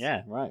 stars.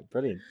 Yeah, right,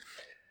 brilliant.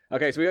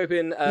 Okay, so we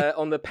open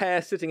on the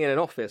pair sitting in an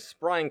office.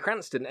 Bryan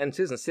Cranston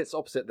enters and sits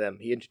opposite them.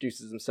 He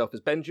introduces himself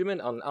as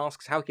Benjamin and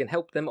asks how he can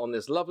help them on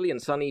this lovely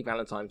and sunny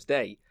Valentine's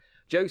Day.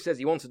 Joe says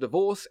he wants a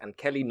divorce, and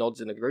Kelly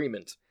nods in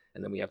agreement.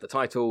 And then we have the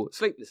title,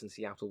 Sleepless in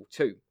Seattle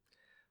 2.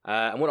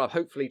 And what I've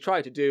hopefully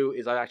tried to do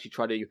is I actually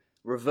try to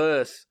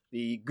reverse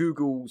the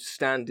Google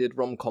standard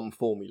rom-com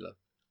formula.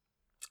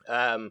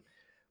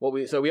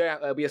 We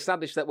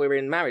established that we're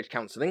in marriage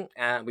counselling,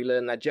 and we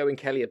learn that Joe and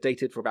Kelly have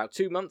dated for about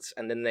 2 months,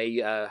 and then they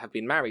have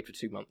been married for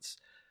 2 months.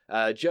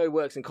 Joe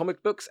works in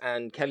comic books,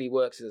 and Kelly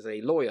works as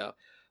a lawyer.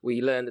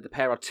 We learn that the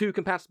pair are too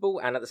compatible,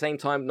 and at the same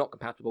time not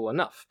compatible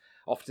enough,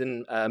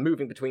 often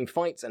moving between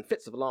fights and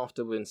fits of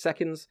laughter within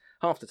seconds.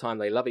 Half the time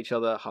they love each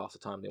other, half the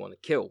time they want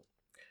to kill.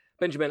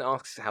 Benjamin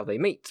asks how they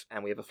meet,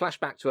 and we have a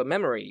flashback to a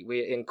memory.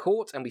 We're in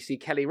court, and we see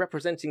Kelly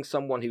representing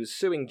someone who's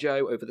suing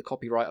Joe over the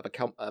copyright of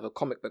a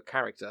comic book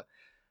character.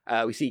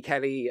 We see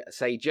Kelly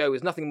say Joe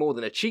is nothing more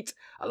than a cheat,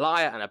 a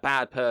liar, and a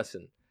bad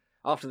person.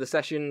 After the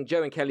session,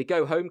 Joe and Kelly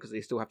go home because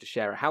they still have to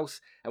share a house,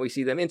 and we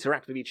see them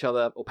interact with each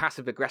other, or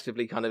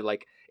passive-aggressively kind of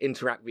like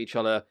interact with each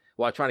other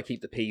while trying to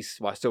keep the peace,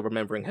 while still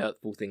remembering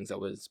hurtful things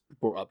that was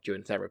brought up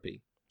during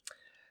therapy.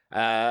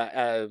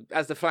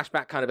 As the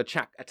flashback kind of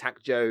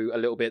attack Joe a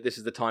little bit, this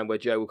is the time where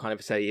Joe will kind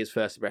of say his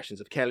first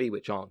impressions of Kelly,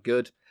 which aren't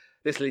good.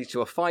 This leads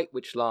to a fight,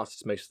 which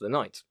lasts most of the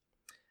night.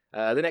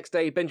 The next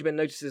day, Benjamin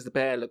notices the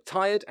pair look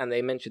tired, and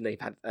they mention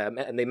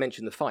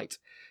the fight.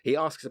 He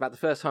asks about the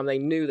first time they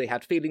knew they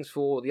had feelings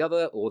for the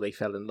other, or they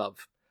fell in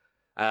love.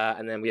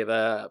 And then we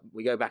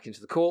go back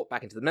into the court,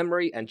 back into the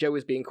memory, and Joe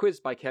is being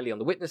quizzed by Kelly on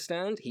the witness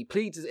stand. He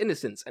pleads his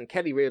innocence, and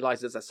Kelly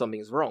realizes that something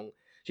is wrong.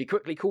 She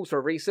quickly calls for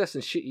a recess,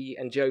 and she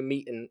and Joe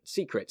meet in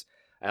secret.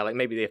 Like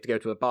maybe they have to go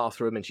to a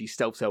bathroom, and she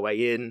stealths her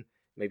way in.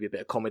 maybe a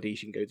bit of comedy.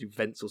 She can go through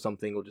vents or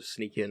something, or just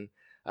sneak in.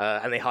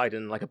 And they hide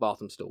in like a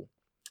bathroom stall.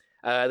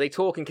 They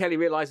talk, and Kelly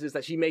realizes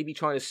that she may be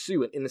trying to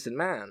sue an innocent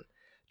man.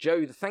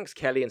 Joe thanks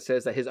Kelly and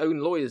says that his own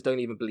lawyers don't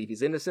even believe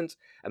he's innocent,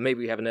 and maybe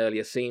we have an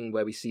earlier scene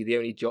where we see the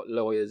only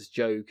lawyers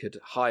Joe could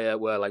hire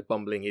were like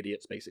bumbling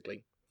idiots,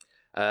 basically.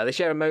 They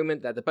share a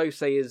moment that the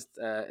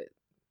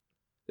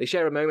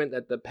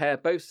pair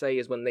both say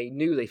is when they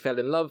knew they fell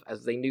in love,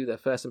 as they knew their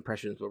first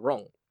impressions were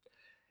wrong.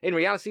 In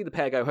reality, the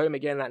pair go home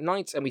again that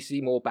night, and we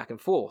see more back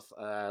and forth,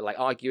 like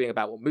arguing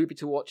about what movie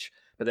to watch,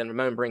 but then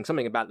remembering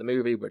something about the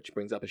movie, which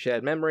brings up a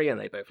shared memory, and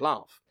they both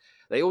laugh.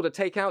 They order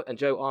takeout, and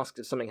Joe asks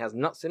if something has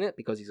nuts in it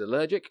because he's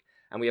allergic,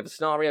 and we have a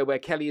scenario where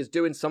Kelly is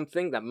doing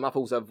something that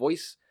muffles her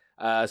voice,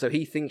 so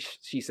he thinks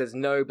she says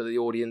no, but the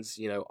audience,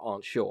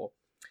 aren't sure.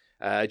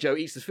 Joe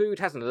eats the food,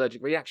 has an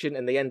allergic reaction,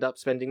 and they end up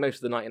spending most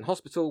of the night in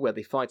hospital, where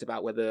they fight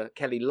about whether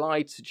Kelly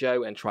lied to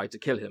Joe and tried to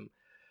kill him.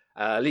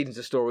 Leading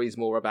to stories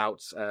more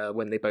about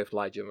when they both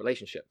lied during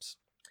relationships.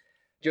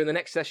 During the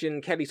next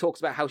session, Kelly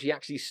talks about how she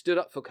actually stood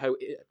up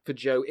for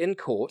Joe in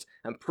court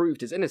and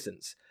proved his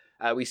innocence.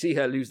 We see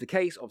her lose the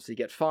case, obviously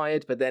get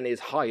fired, but then is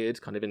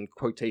hired, kind of in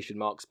quotation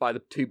marks, by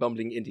the two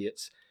bumbling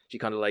idiots. She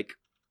kind of like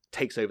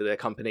takes over their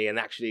company and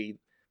actually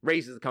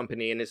raises the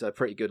company, and is a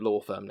pretty good law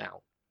firm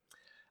now.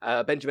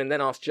 Benjamin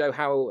then asks Joe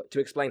how to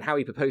explain how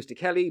he proposed to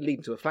Kelly,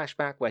 leading to a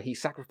flashback where he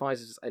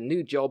sacrifices a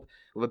new job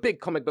with a big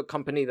comic book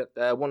company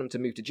that want him to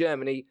move to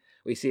Germany.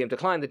 We see him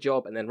decline the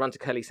job and then run to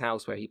Kelly's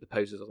house where he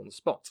proposes on the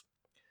spot.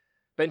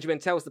 Benjamin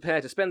tells the pair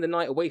to spend the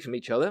night away from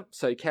each other,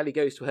 so Kelly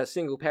goes to her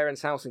single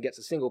parents' house and gets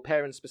a single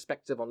parent's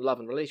perspective on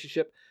love and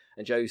relationship,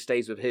 and Joe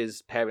stays with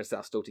his parents that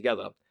are still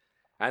together.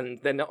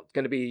 And they're not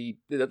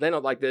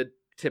like the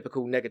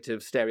typical negative,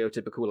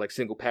 stereotypical like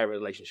single parent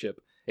relationship.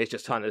 It's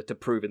just kind of to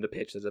prove in the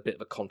pitch there's a bit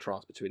of a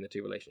contrast between the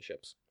two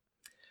relationships.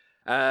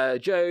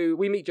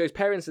 We meet Joe's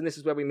parents, and this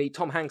is where we meet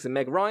Tom Hanks and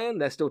Meg Ryan.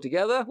 They're still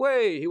together.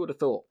 Way, who would have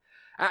thought?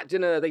 At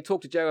dinner, they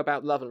talk to Joe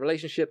about love and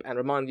relationship and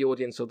remind the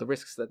audience of the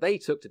risks that they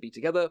took to be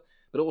together,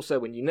 but also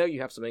when you know you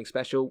have something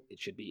special, it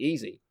should be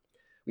easy.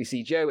 We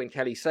see Joe and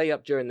Kelly stay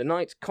up during the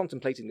night,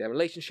 contemplating their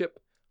relationship.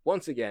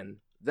 Once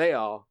again, they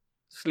are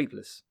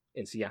sleepless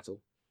in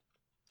Seattle.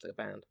 It's like a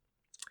band.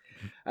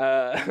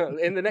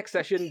 In the next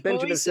session,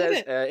 Benjamin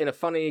says, in a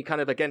funny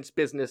kind of against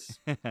business,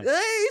 hey, he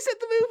said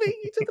the movie,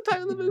 he took the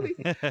title of the movie.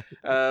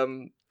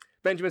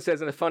 Benjamin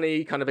says in a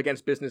funny kind of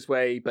against business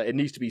way, but it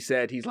needs to be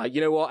said, he's like,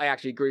 you know what, I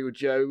actually agree with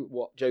Joe,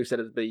 what Joe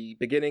said at the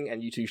beginning,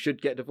 and you two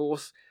should get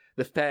divorced.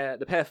 The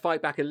pair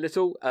fight back a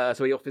little,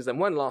 so he offers them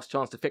one last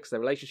chance to fix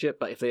their relationship,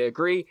 but if they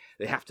agree,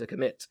 they have to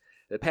commit.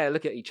 The pair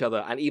look at each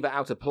other, and either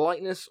out of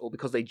politeness or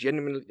because they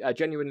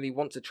genuinely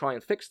want to try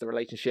and fix the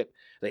relationship,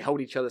 they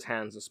hold each other's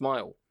hands and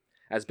smile.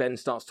 As Ben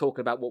starts talking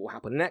about what will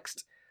happen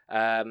next,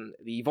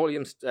 the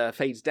volume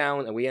fades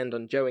down, and we end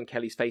on Joe and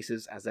Kelly's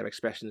faces as their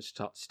expressions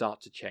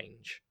start to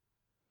change.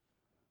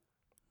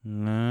 Thank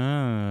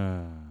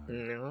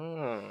you.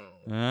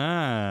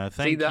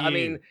 I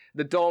mean,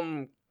 the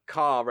Dom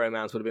car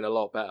romance would have been a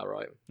lot better,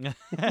 right?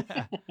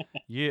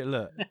 Yeah,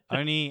 look,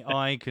 only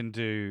I can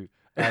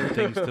add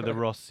things to the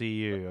Ross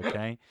CU,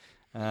 okay?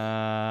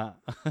 All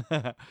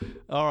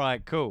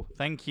right, cool.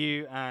 Thank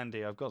you,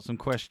 Andy. I've got some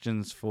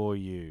questions for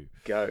you.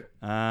 Go.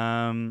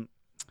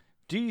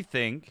 Do you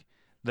think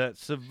that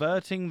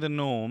subverting the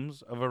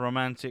norms of a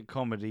romantic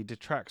comedy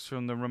detracts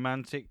from the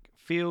romantic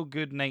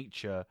feel-good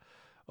nature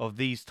of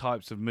these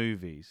types of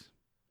movies?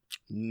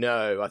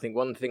 No, I think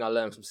one thing I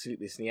learned from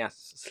Sleepless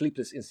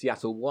in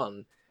Seattle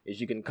 1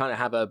 is you can kind of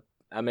have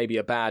maybe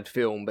a bad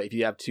film, but if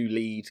you have two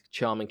lead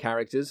charming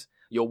characters,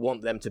 you'll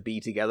want them to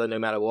be together no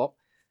matter what.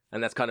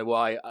 And that's kind of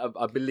why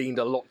I've leaned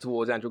a lot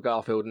towards Andrew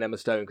Garfield and Emma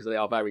Stone, because they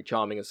are very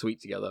charming and sweet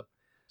together.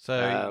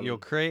 So you're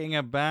creating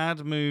a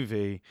bad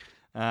movie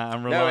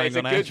and relying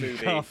on Andrew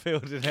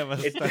Garfield and Emma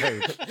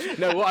Stone.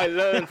 No, what I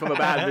learned from a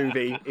bad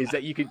movie is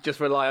that you could just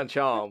rely on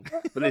charm.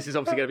 But this is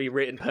obviously going to be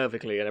written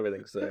perfectly and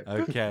everything. So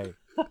okay.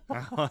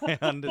 I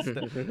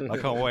understand. I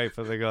can't wait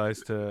for the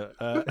guys to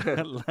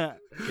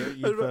get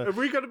you. Have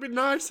we got to be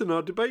nice in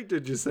our debate,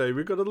 did you say?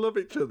 We've got to love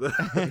each other.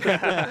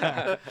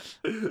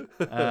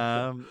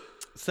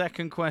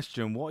 Second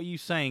question. What are you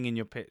saying in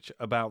your pitch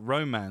about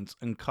romance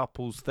and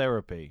couples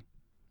therapy?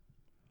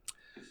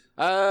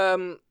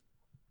 Sorry,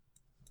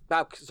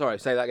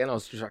 say that again. I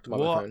was distracted by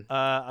my phone. What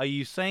are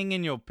you saying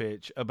in your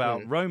pitch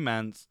about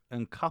romance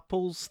and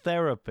couples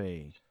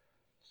therapy?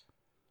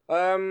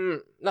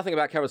 Nothing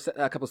about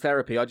couples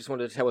therapy. I just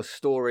wanted to tell a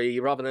story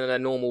rather than a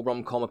normal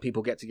rom-com where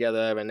people get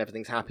together and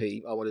everything's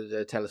happy. I wanted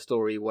to tell a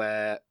story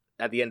where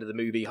at the end of the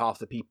movie, half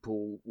the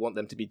people want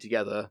them to be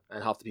together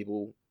and half the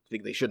people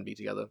think they shouldn't be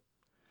together.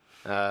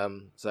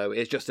 So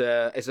it's just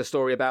it's a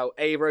story about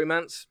a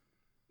romance.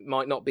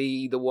 Might not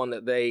be the one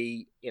that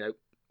they,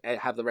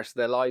 have the rest of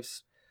their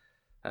lives.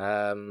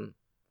 But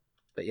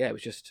yeah, it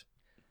was just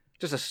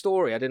a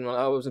story. I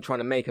wasn't trying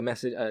to make a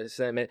message.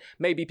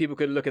 Maybe people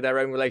could look at their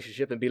own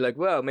relationship and be like,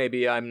 well,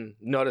 maybe I'm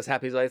not as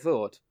happy as I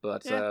thought.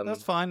 But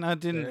that's fine. I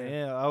didn't.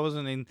 I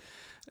wasn't in.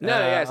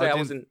 I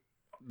wasn't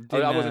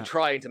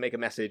trying to make a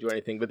message or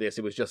anything with this.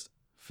 It was just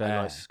Fair.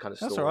 a nice kind of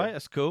story. That's all right.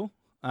 That's cool.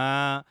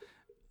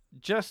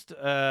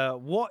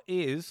 What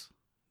is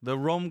the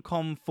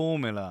rom-com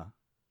formula?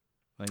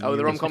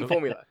 The rom-com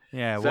formula.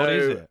 Yeah, what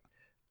is it?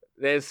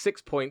 There's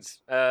 6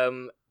 points.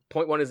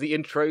 Point 1 is the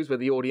intros, where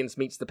the audience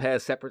meets the pair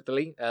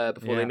separately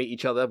before they meet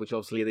each other. Which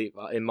obviously,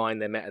 in mine,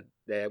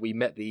 we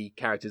met the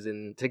characters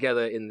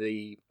together in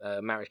the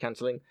marriage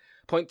counselling.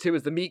 Point 2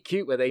 is the meet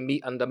cute, where they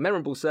meet under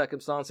memorable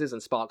circumstances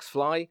and sparks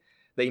fly.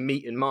 They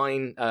meet in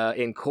mine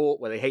in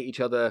court, where they hate each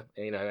other,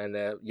 and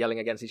they're yelling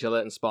against each other,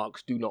 and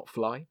sparks do not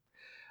fly.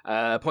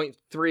 Point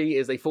 3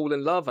 is they fall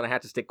in love, and I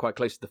had to stick quite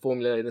close to the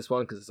formula in this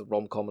one because it's a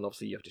rom-com, and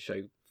obviously you have to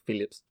show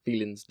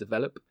feelings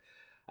develop.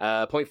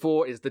 Point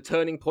 4 is the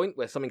turning point,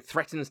 where something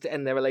threatens to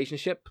end their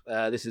relationship.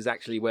 This is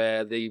actually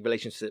where the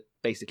relationship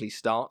basically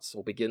starts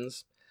or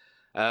begins.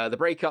 The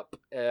breakup,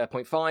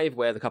 point 5,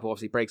 where the couple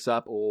obviously breaks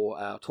up or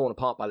are torn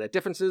apart by their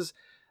differences.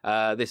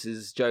 This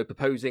is Joe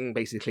proposing,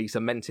 basically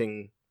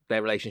cementing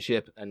their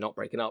relationship and not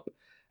breaking up.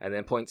 And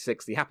then point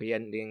 6, the happy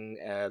ending,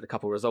 the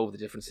couple resolve the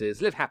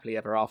differences, live happily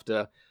ever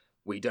after.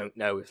 We don't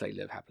know if they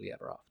live happily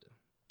ever after.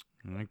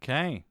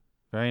 Okay,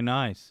 very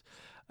nice.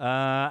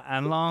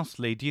 And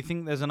lastly, do you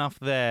think there's enough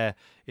there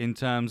in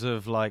terms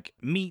of like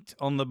meat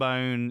on the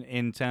bone,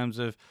 in terms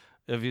of,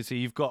 obviously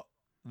you've got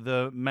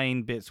the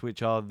main bits,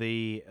 which are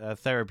the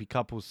therapy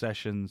couple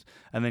sessions,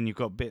 and then you've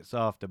got bits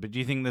after, but do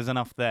you think there's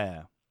enough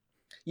there?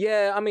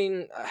 Yeah, I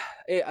mean,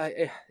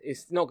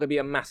 it's not going to be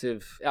a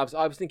massive... I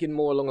was thinking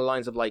more along the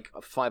lines of like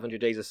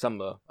 500 Days of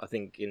Summer, I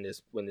think, in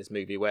this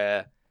movie,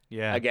 where,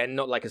 again,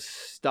 not like a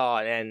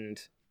start and end,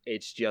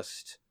 it's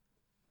just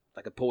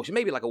like a portion,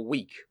 maybe like a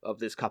week of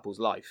this couple's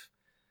life.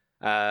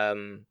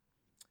 And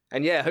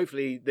yeah,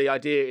 hopefully the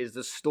idea is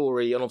the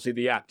story, and obviously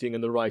the acting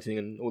and the writing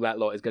and all that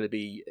lot is going to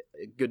be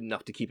good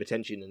enough to keep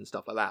attention and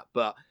stuff like that.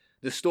 But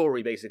the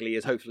story basically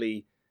is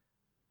hopefully...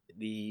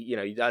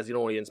 as an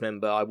audience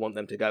member, I want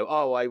them to go,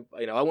 I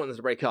want them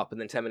to break up, and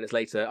then 10 minutes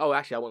later,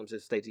 actually I want them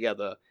to stay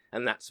together,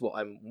 and that's what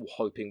I'm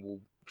hoping will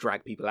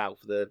drag people out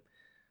for the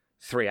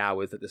 3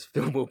 hours that this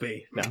film will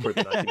be. No,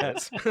 probably 90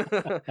 minutes.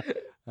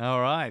 All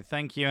right,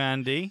 thank you,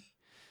 Andy.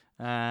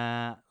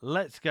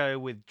 Let's go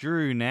with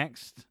Drew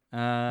next.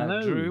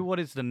 Hello. Drew, what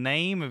is the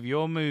name of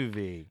your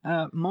movie?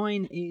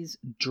 Mine is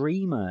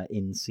Dreamer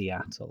in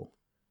Seattle.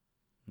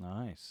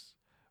 Nice.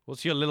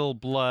 What's your little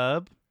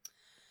blurb?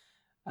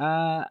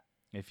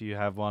 If you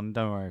have one,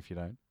 don't worry if you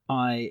don't.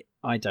 I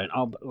don't.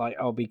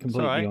 I'll be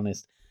completely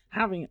honest.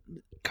 Having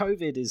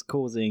COVID is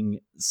causing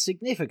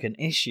significant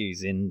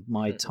issues in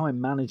my time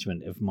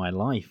management of my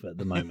life at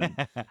the moment.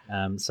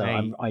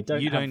 I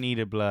don't. You don't need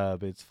a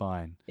blurb. It's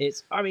fine.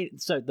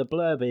 So the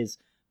blurb is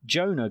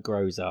Jonah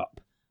grows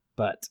up,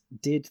 but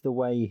did the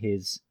way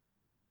his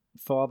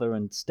father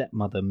and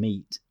stepmother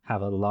meet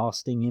have a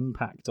lasting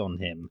impact on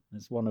him?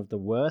 It's one of the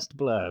worst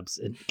blurbs.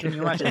 Can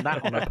you imagine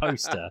that on a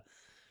poster?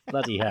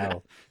 Bloody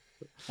hell.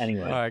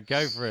 Anyway. All right,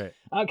 go for it.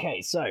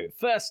 Okay, so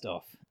first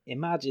off,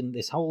 imagine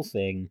this whole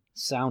thing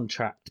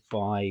soundtracked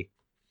by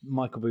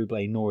Michael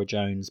Bublé, Norah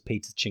Jones,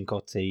 Peter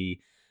Cincotti,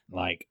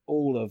 like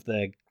all of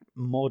the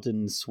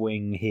modern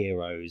swing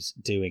heroes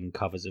doing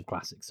covers of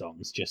classic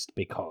songs just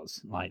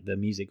because. Like, the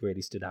music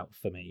really stood out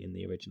for me in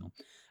the original.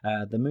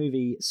 The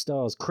movie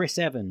stars Chris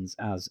Evans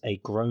as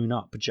a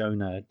grown-up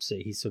Jonah. So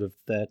he's sort of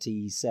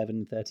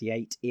 37,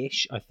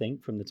 38-ish, I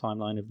think, from the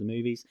timeline of the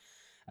movies.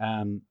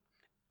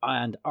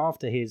 And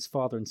after his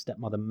father and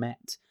stepmother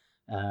met,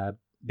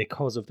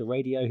 because of the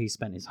radio, he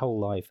spent his whole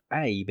life,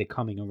 A,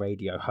 becoming a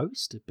radio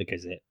host,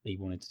 because he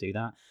wanted to do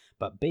that,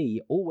 but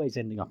B, always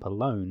ending up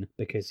alone,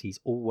 because he's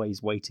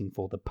always waiting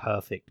for the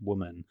perfect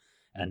woman,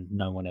 and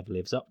no one ever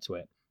lives up to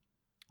it.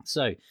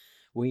 So,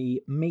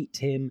 we meet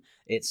him.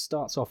 It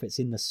starts off, it's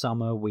in the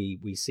summer, we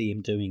see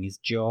him doing his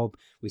job,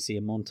 we see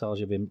a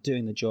montage of him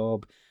doing the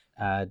job,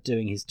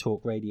 doing his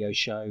talk radio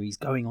show. He's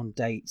going on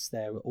dates.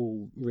 They're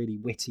all really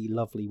witty,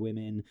 lovely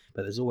women,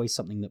 but there's always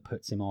something that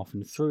puts him off.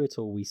 And through it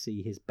all, we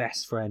see his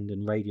best friend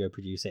and radio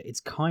producer. It's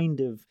kind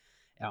of,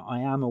 I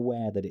am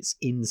aware that it's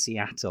in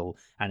Seattle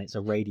and it's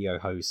a radio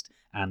host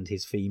and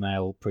his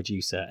female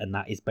producer, and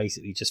that is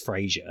basically just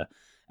Frasier.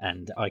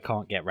 And I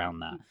can't get around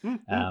that.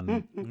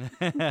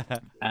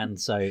 And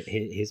so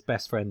his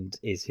best friend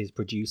is his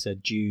producer,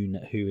 June,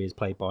 who is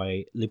played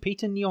by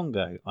Lupita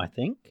Nyong'o, I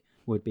think.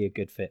 Would be a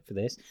good fit for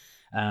this.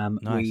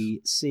 Nice.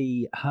 We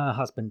see her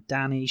husband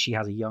Danny. She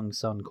has a young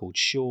son called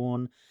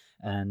Sean,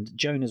 and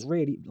Jonah's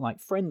really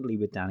friendly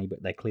with Danny,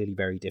 but they're clearly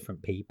very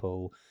different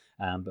people.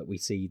 But we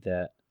see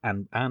that,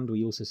 and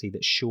we also see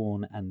that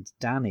Sean and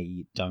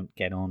Danny don't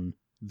get on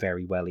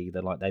very well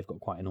either. Like, they've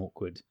got quite an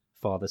awkward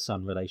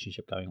father-son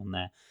relationship going on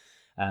there.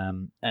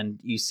 And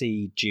you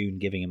see June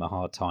giving him a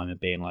hard time and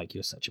being like,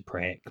 "You're such a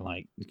prick.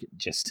 Like,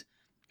 just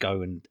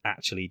go and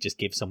actually just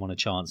give someone a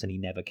chance," and he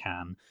never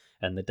can.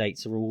 And the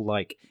dates are all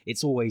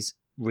it's always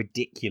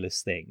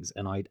ridiculous things.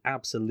 And I'd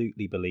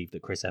absolutely believe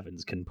that Chris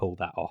Evans can pull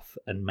that off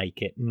and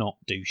make it not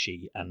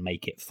douchey and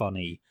make it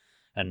funny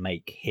and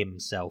make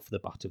himself the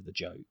butt of the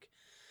joke.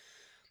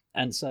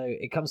 And so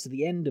it comes to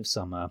the end of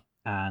summer,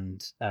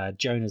 and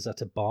Jonah's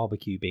at a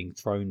barbecue being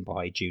thrown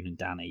by June and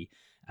Danny,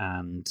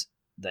 and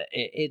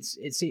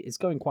it's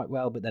going quite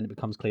well, but then it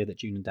becomes clear that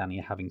June and Danny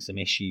are having some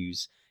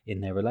issues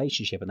in their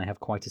relationship, and they have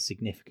quite a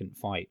significant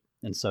fight.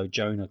 And so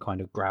Jonah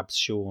kind of grabs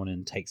Sean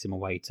and takes him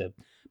away to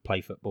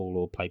play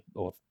football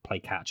or play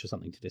catch or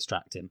something to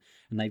distract him.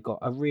 And they've got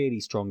a really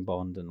strong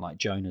bond, and like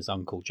Jonah's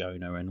Uncle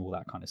Jonah and all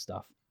that kind of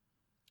stuff.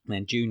 And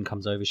then June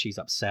comes over, she's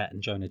upset,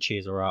 and Jonah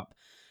cheers her up.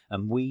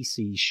 And we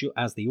see,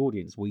 as the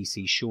audience, we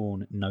see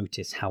Sean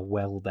notice how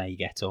well they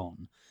get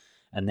on.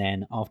 And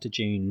then after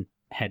June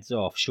heads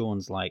off,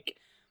 Sean's like,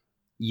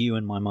 you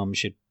and my mum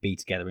should be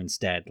together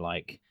instead.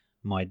 Like,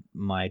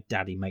 my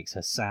daddy makes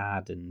her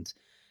sad, and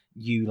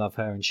you love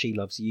her and she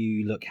loves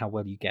you. Look how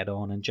well you get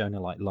on. And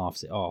Jonah like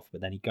laughs it off. But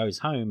then he goes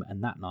home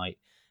and that night,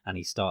 and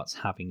he starts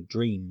having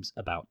dreams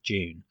about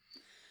June.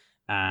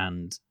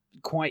 And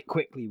quite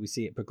quickly we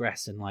see it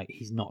progress, and like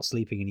he's not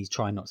sleeping, and he's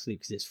trying not to sleep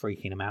because it's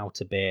freaking him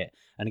out a bit.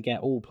 And again,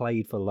 all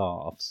played for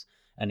laughs.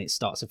 And it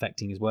starts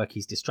affecting his work.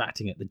 He's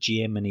distracting at the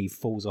gym, and he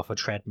falls off a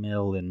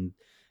treadmill, and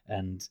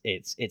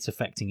it's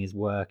affecting his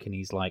work, and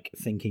he's like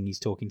thinking he's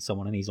talking to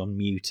someone, and he's on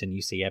mute, and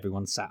you see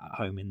everyone sat at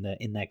home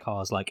in their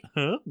cars like,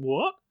 huh,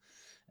 what?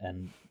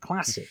 And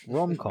classic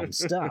rom-com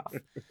stuff.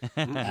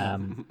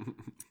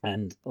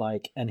 And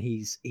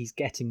he's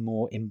getting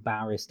more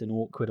embarrassed and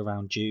awkward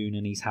around June,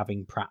 and he's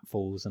having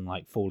pratfalls and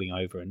like falling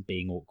over and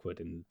being awkward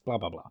and blah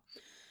blah blah.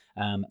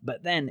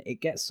 But then it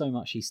gets so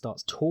much he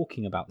starts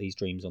talking about these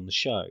dreams on the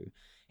show,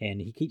 and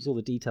he keeps all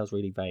the details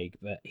really vague,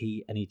 but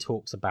he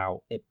talks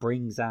about, it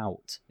brings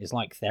out, it's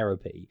like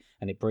therapy,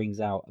 and it brings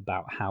out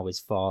about how his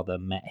father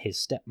met his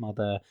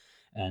stepmother,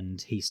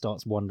 and he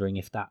starts wondering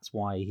if that's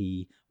why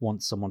he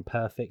wants someone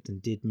perfect,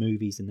 and did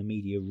movies and the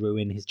media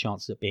ruin his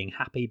chances of being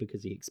happy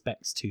because he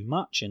expects too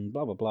much, and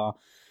blah blah blah.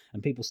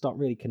 And people start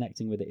really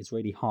connecting with it. It's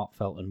really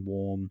heartfelt and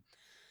warm.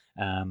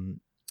 And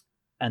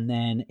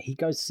then he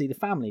goes to see the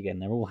family again.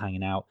 They're all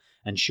hanging out,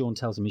 and Sean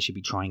tells him he should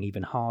be trying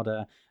even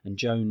harder, and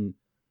Joan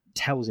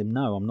tells him,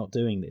 no, I'm not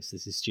doing this,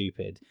 this is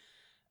stupid,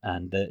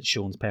 and that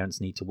Sean's parents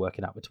need to work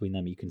it out between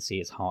them. You can see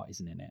his heart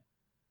isn't in it.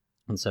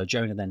 And so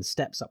Jonah then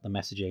steps up the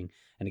messaging,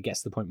 and it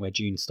gets to the point where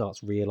June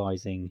starts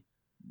realizing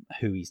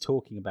who he's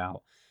talking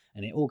about,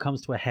 and it all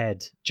comes to a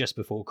head just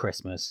before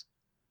Christmas.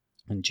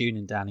 And June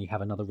and Danny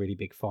have another really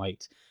big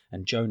fight,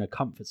 and Jonah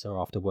comforts her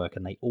after work,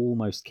 and they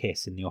almost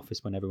kiss in the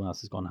office when everyone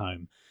else has gone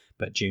home,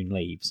 but June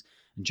leaves.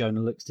 And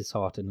Jonah looks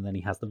disheartened, and then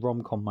he has the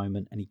rom-com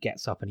moment, and he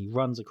gets up and he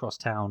runs across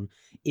town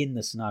in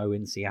the snow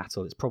in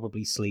Seattle. It's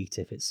probably sleet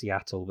if it's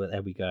Seattle, but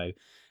there we go.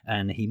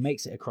 And he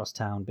makes it across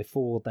town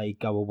before they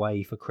go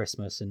away for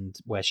Christmas, and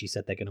where she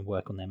said they're going to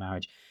work on their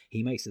marriage.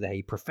 He makes it there.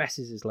 He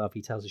professes his love.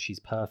 He tells her she's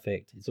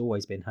perfect. It's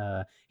always been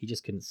her. He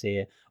just couldn't see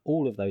it.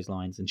 All of those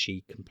lines, and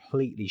she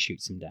completely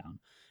shoots him down.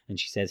 And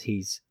she says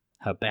he's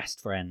her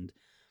best friend.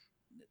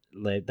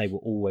 They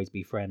will always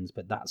be friends,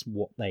 but that's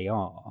what they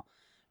are.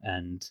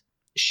 And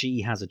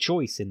she has a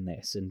choice in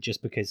this, and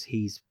just because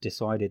he's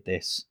decided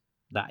this,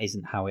 that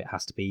isn't how it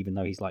has to be, even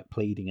though he's like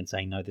pleading and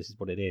saying, no, this is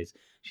what it is.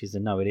 She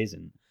says, no, it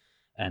isn't.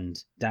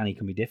 And Danny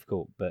can be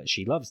difficult, but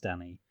she loves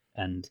Danny,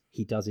 and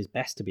he does his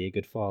best to be a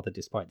good father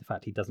despite the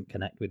fact he doesn't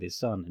connect with his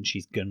son, and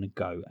she's going to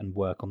go and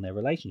work on their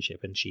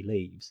relationship, and she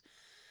leaves.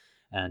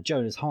 And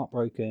Jonah's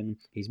heartbroken.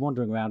 He's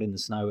wandering around in the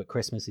snow at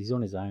Christmas. He's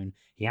on his own.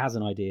 He has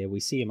an idea. We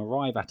see him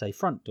arrive at a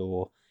front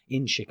door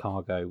in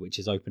Chicago, which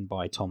is opened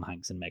by Tom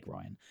Hanks and Meg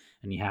Ryan.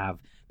 And you have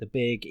the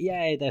big,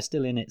 yay, they're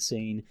still in it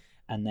scene.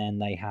 And then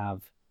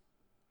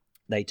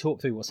they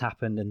talk through what's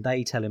happened, and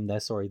they tell him they're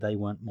sorry they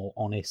weren't more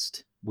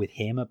honest with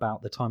him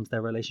about the times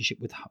their relationship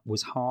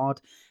was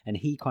hard, and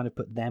he kind of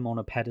put them on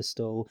a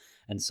pedestal,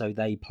 and so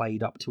they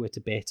played up to it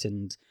a bit,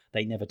 and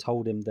they never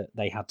told him that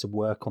they had to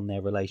work on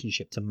their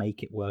relationship to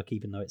make it work,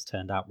 even though it's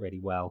turned out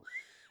really well.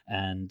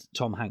 And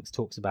Tom Hanks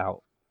talks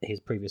about his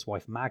previous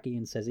wife Maggie,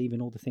 and says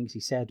even all the things he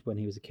said when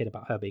he was a kid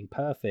about her being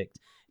perfect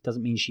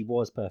doesn't mean she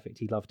was perfect.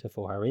 He loved her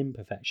for her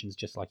imperfections,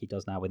 just like he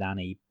does now with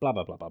Annie, blah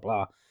blah blah blah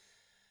blah.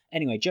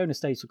 Anyway, Jonah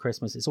stays for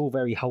Christmas. It's all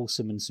very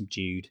wholesome and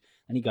subdued.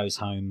 And he goes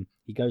home.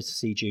 He goes to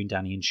see June,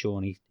 Danny, and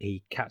Sean.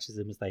 He catches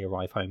them as they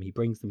arrive home. He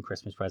brings them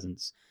Christmas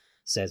presents,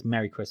 says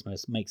Merry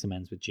Christmas, makes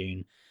amends with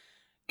June,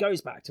 goes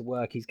back to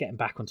work. He's getting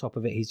back on top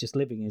of it. He's just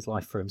living his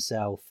life for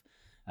himself.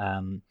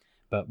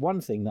 But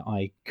one thing that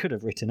I could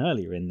have written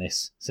earlier in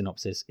this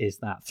synopsis is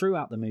that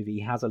throughout the movie,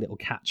 he has a little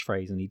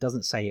catchphrase, and he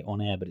doesn't say it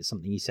on air, but it's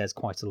something he says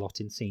quite a lot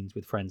in scenes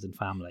with friends and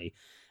family.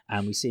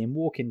 And we see him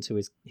walk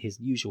into his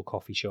usual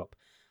coffee shop,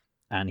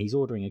 and he's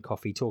ordering a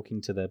coffee,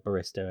 talking to the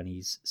barista, and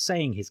he's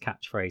saying his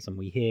catchphrase, and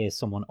we hear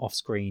someone off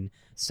screen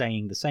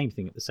saying the same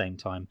thing at the same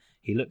time.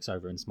 He looks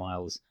over and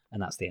smiles,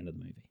 and that's the end of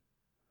the movie.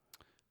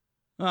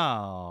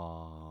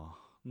 Oh,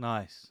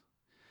 nice.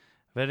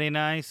 Very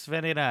nice,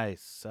 very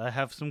nice. I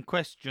have some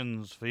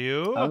questions for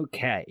you.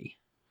 Okay.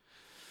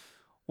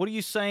 What are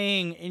you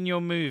saying in your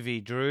movie,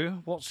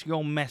 Drew? What's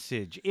your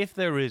message? If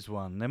there is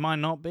one. There might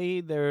not be.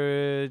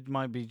 There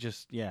might be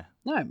just, yeah.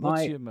 No,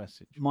 what's your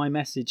message? My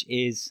message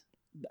is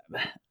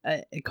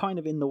kind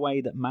of in the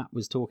way that Matt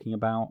was talking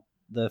about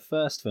the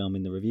first film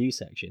in the review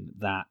section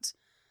that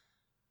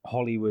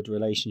Hollywood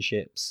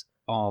relationships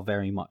are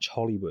very much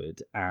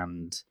Hollywood,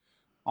 and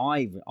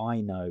I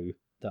know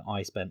that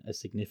I spent a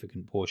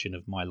significant portion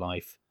of my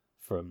life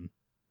from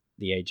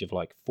the age of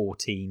like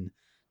 14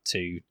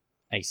 to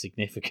a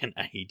significant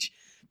age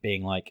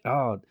being like,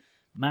 oh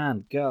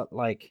man, girl,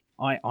 like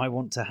I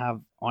want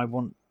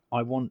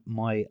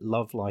my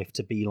love life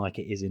to be like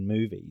it is in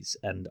movies,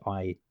 and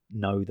I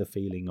know the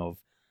feeling of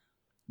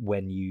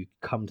when you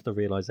come to the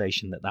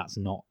realization that that's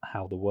not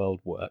how the world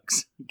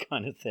works,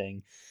 kind of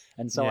thing.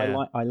 And so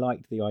I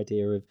liked the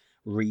idea of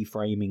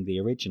reframing the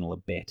original a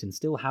bit and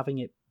still having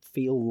it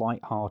feel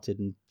lighthearted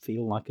and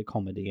feel like a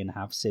comedy and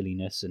have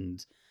silliness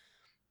and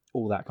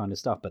all that kind of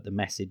stuff, but the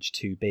message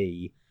to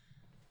be,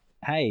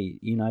 hey,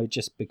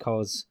 just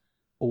because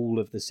all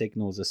of the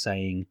signals are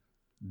saying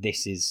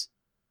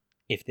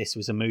if this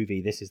was a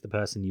movie, this is the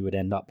person you would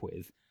end up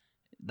with,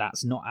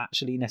 that's not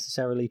actually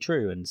necessarily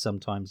true, and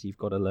sometimes you've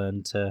got to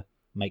learn to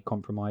make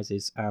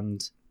compromises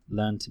and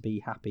learn to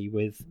be happy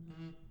with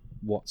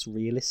what's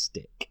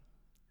realistic.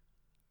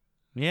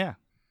 Yeah,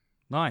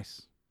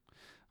 nice.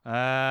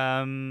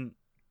 Do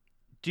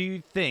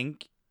you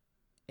think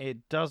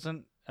it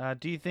doesn't?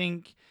 Do you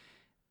think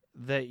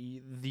that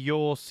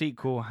your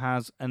sequel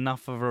has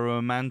enough of a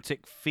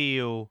romantic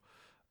feel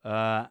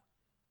to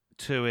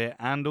it,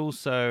 and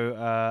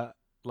also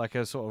like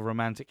a sort of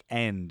romantic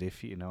end,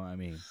 if you know what I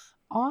mean?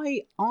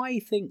 I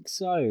think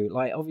so.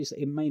 Like,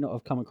 obviously, it may not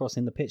have come across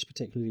in the pitch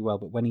particularly well,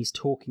 but when he's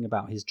talking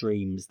about his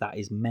dreams,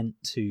 it's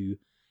meant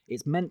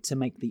to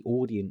make the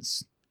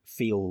audience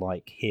feel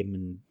like him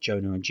and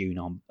Jonah and June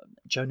are.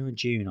 Jonah and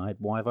June,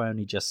 why have I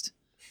only just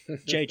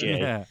JJ?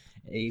 Yeah.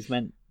 It's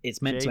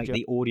meant to make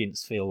the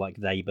audience feel like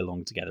they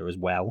belong together as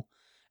well,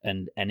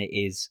 and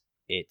it's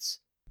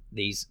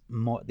these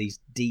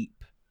deep,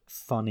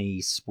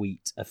 funny,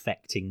 sweet,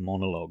 affecting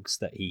monologues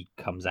that he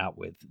comes out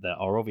with that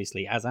are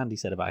obviously, as Andy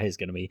said about his,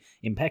 going to be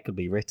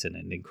impeccably written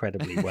and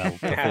incredibly well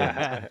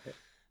performed.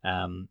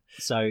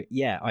 So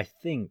yeah, I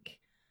think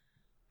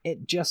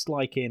it, just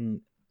like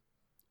in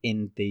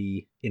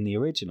the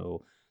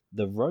original,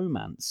 the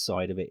romance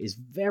side of it is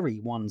very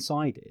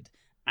one-sided,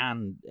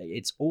 and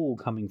it's all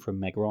coming from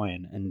Meg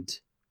Ryan,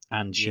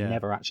 and she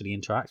never actually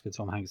interacts with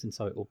Tom Hanks, and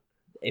so it will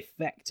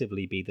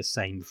effectively be the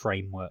same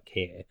framework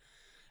here.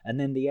 And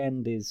then the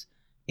end is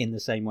in the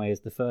same way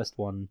as the first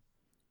one,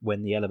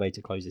 when the elevator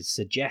closes,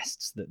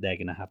 suggests that they're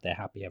going to have their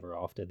happy ever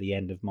after. The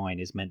end of mine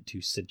is meant to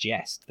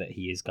suggest that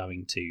he is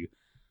going to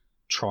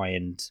try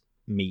and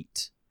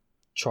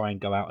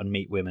go out and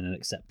meet women and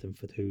accept them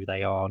for who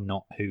they are,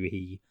 not who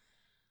he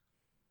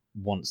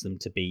wants them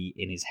to be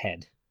in his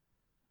head.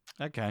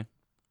 Okay.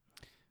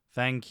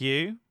 Thank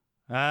you.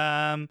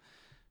 Do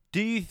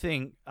you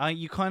think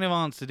you kind of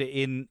answered it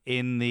in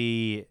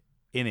it?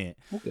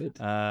 Oh, good.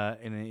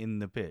 In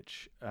the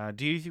pitch.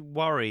 Do you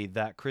worry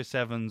that Chris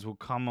Evans will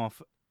come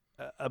off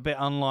a bit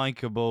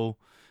unlikable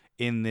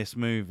in this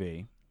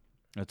movie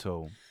at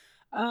all?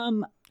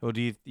 Or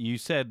do you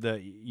said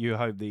that you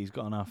hope that he's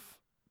got enough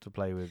to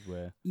play with?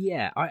 Where?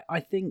 Yeah, I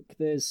think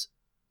there's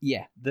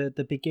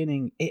the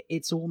beginning.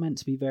 It's all meant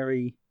to be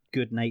very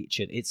good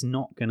natured. It's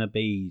not going to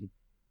be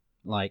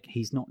like,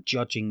 he's not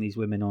judging these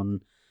women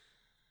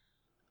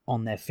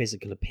on their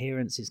physical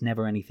appearance. It's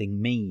never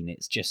anything mean.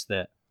 It's just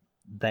that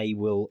they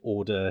will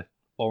order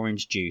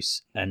orange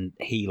juice and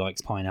he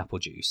likes pineapple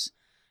juice,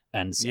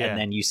 and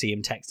then you see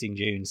him texting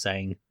June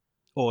saying,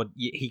 or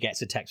he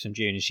gets a text from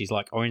June and she's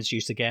like, orange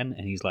juice again,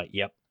 and he's like,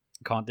 yep,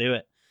 can't do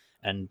it,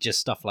 and just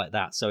stuff like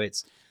that. So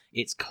it's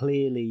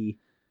clearly,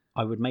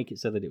 I would make it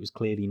so that it was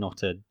clearly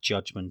not a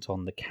judgment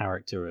on the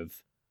character of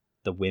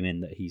the women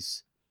that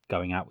he's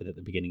going out with at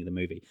the beginning of the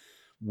movie.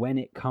 When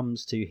it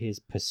comes to his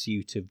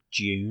pursuit of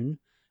June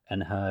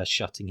and her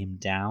shutting him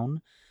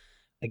down,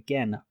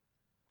 again,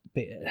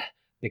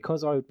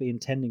 because I would be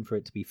intending for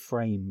it to be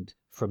framed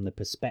from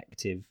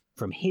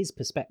his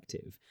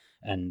perspective,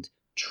 and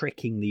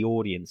tricking the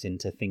audience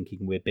into thinking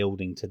we're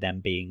building to them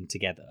being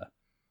together.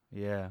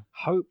 Yeah.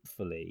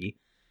 Hopefully,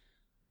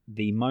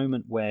 the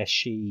moment where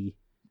she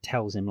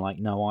tells him, like,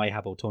 no, I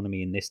have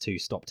autonomy in this too,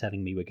 stop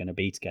telling me we're going to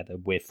be together,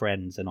 we're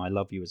friends and I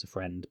love you as a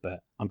friend,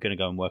 but I'm going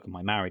to go and work on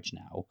my marriage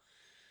now,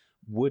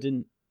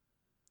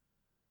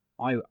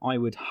 I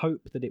would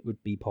hope that it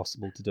would be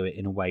possible to do it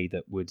in a way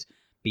that would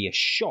be a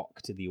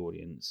shock to the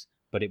audience,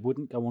 but it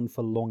wouldn't go on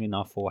for long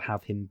enough or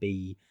have him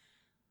be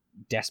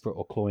desperate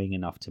or cloying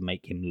enough to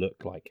make him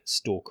look like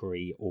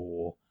stalkery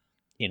or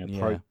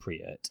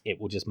inappropriate. Yeah.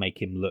 It will just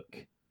make him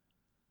look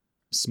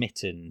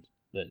smitten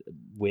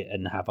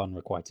and have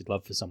unrequited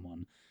love for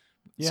someone.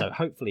 Yeah. So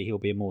hopefully he'll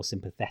be a more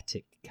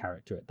sympathetic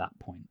character at that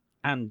point,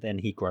 and then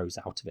he grows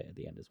out of it at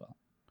the end as well.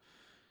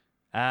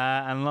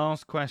 And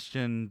last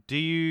question, do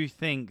you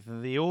think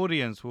that the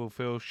audience will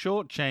feel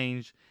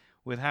shortchanged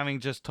with having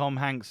just Tom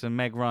Hanks and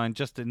Meg Ryan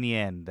just in the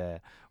end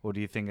there, or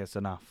do you think it's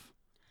enough?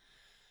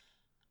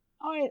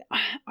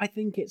 I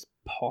think it's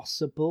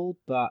possible,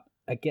 but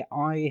again,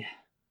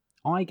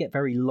 I get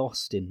very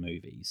lost in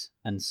movies,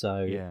 and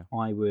so yeah.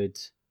 I would.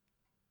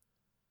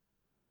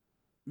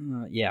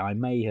 Yeah, I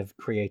may have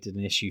created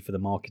an issue for the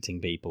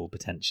marketing people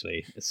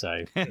potentially.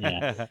 So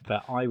yeah,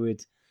 but I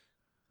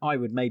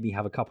would maybe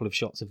have a couple of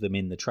shots of them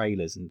in the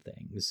trailers and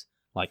things,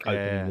 like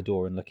opening the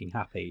door and looking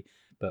happy.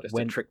 But just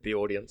to trick the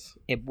audience.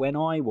 When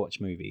I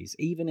watch movies,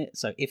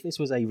 if this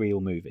was a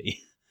real movie,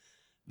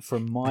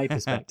 from my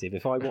perspective,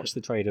 if I watched the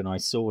trailer and I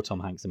saw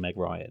Tom Hanks and Meg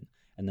Ryan,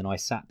 and then I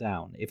sat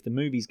down, if the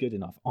movie's good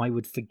enough, I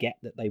would forget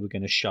that they were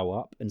going to show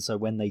up. And so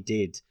when they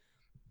did,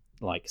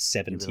 like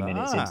 70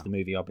 minutes into the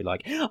movie, I'll be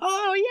like,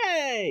 oh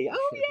yay,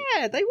 oh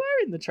yeah, they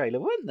were in the trailer,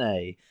 weren't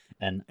they?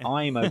 And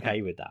I'm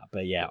okay with that.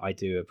 But yeah, I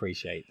do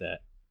appreciate that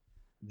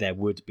there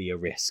would be a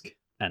risk,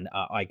 and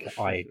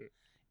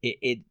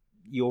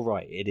you're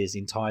right, it is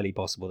entirely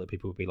possible that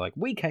people would be like,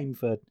 we came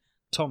for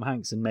Tom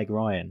Hanks and Meg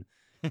Ryan,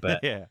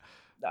 but yeah.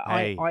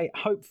 I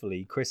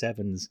hopefully Chris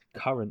Evans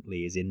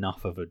currently is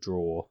enough of a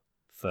draw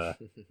for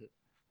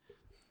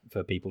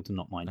people to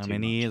not mind too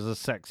much. He is a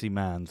sexy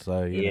man,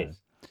 so you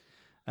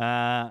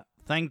know.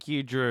 Thank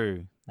you,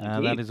 Drew.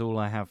 That is all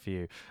I have for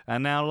you.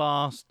 And now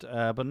last,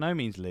 but no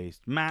means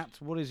least, Matt,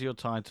 what is your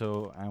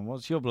title and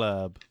what's your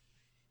blurb?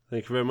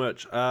 Thank you very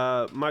much.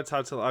 My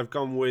title, I've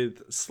gone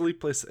with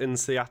Sleepless in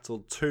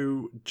Seattle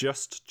 2,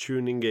 Just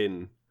Tuning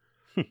In.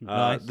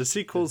 Nice. The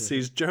sequel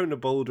sees Jonah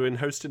Baldwin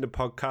hosting a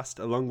podcast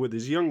along with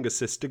his younger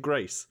sister,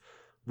 Grace.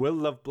 Will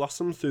love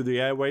blossom through the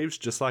airwaves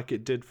just like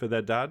it did for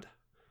their dad?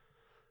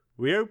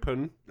 We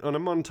open on a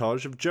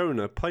montage of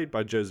Jonah, played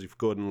by Joseph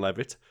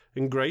Gordon-Levitt,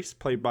 and Grace,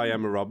 played by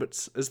Emma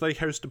Roberts, as they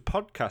host a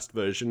podcast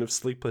version of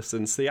Sleepless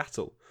in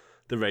Seattle,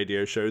 the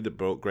radio show that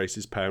brought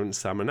Grace's parents,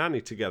 Sam and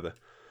Annie, together.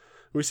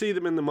 We see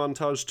them in the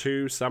montage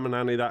too, Sam and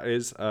Annie that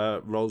is,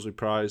 roles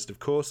reprised of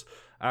course,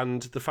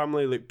 and the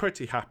family look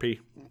pretty happy,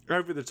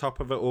 over the top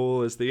of it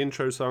all is the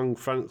intro song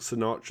Frank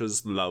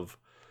Sinatra's Love.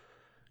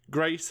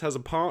 Grace has a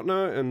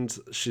partner and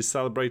she's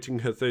celebrating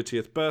her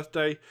 30th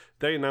birthday.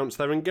 They announce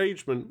their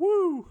engagement.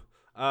 Woo!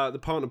 The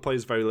partner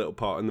plays very little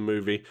part in the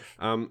movie.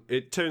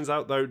 It turns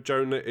out though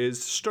Jonah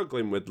is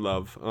struggling with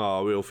love.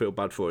 Oh, we all feel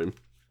bad for him.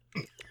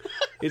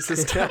 It's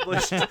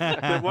established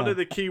that one of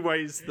the key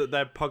ways that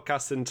their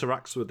podcast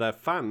interacts with their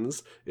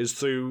fans is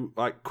through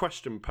like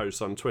question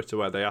posts on Twitter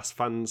where they ask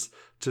fans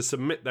to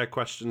submit their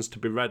questions to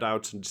be read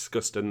out and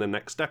discussed in the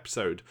next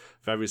episode,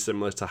 very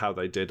similar to how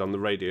they did on the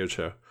radio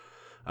show.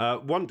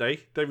 One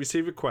day, they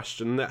receive a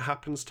question that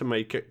happens to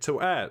make it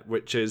to air,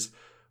 which is,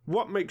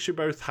 what makes you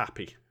both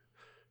happy?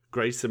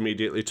 Grace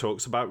immediately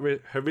talks about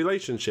her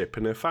relationship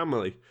and her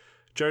family.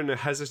 Jonah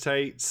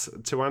hesitates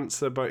to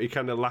answer, but he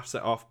kind of laughs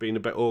it off, being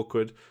a bit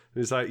awkward.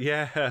 And he's like,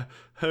 yeah,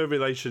 her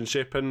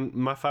relationship and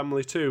my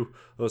family too,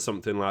 or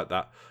something like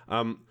that.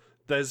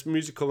 There's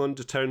musical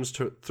undertones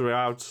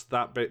throughout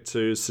that bit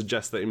to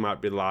suggest that he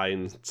might be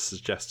lying,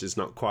 suggest he's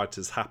not quite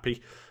as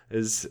happy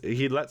as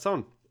he lets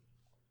on.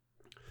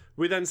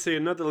 We then see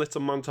another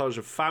little montage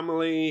of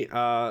family.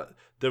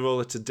 They're all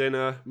at a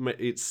dinner.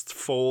 It's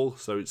fall,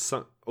 so it's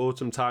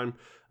autumn time.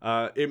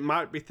 It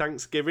might be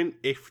Thanksgiving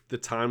if the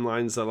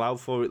timelines allow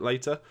for it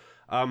later.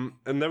 And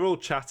they're all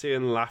chatty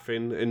and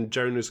laughing, and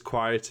Jonah's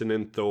quiet and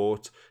in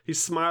thought.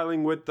 He's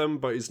smiling with them,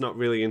 but he's not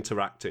really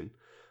interacting.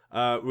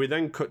 We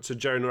then cut to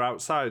Jonah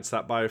outside,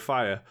 sat by a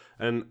fire,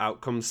 and out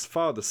comes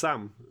Father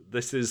Sam.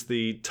 This is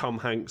the Tom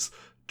Hanks,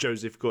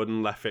 Joseph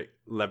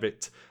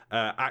Gordon-Levitt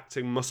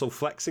acting muscle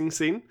flexing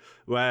scene,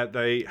 where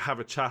they have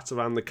a chat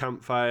around the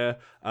campfire.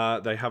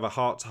 They have a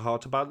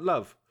heart-to-heart about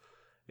love.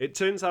 It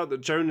turns out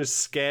that Jonah's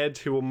scared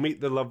he will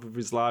meet the love of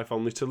his life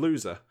only to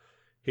lose her.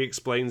 He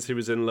explains he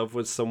was in love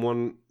with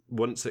someone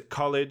once at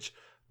college,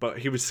 but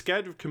he was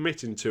scared of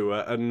committing to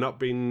her and not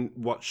being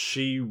what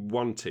she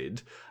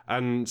wanted,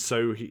 and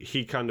so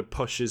he kind of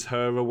pushes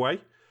her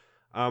away.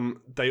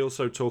 They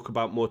also talk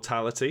about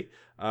mortality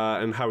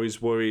and how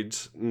he's worried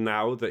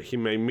now that he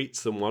may meet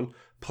someone,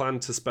 plan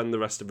to spend the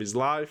rest of his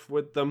life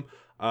with them,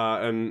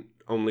 and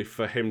only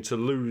for him to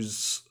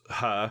lose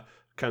her,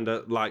 kind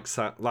of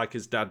like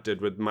his dad did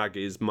with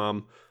Maggie's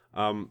mum.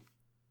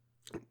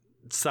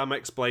 Sam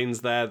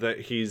explains there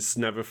that he's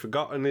never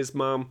forgotten his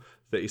mum,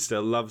 that he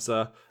still loves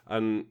her,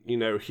 and, you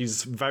know,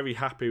 he's very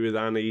happy with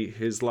Annie.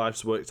 His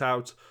life's worked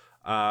out,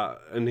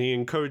 and he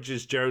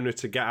encourages Jonah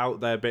to get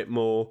out there a bit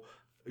more.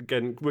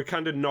 Again, we're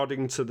kind of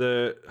nodding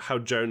to how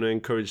Jonah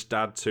encouraged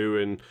Dad to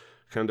and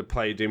kind of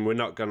played him. We're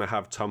not going to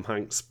have Tom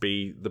Hanks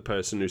be the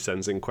person who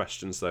sends in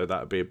questions, though.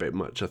 That would be a bit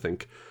much, I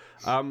think.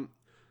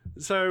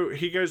 So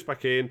he goes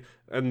back in,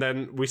 and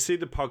then we see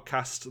the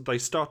podcast. They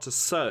start to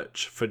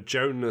search for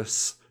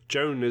Jonah's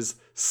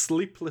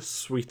sleepless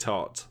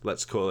sweetheart,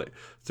 let's call it,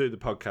 through the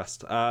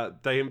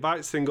podcast. They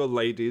invite single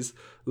ladies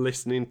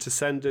listening to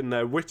send in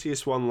their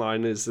wittiest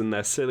one-liners and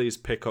their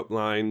silliest pick-up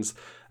lines,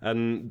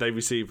 and they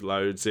receive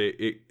loads.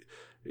 It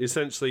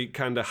essentially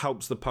kind of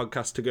helps the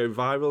podcast to go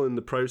viral in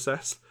the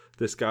process.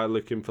 This guy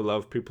looking for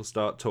love, people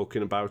start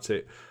talking about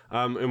it.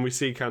 And we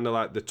see kind of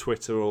like the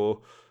Twitter,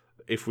 or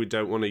if we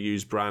don't want to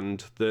use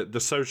brand, the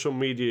social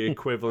media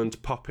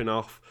equivalent popping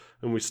off,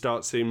 and we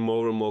start seeing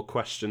more and more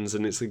questions,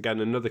 and it's again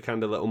another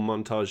kind of little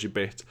montagey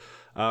bit.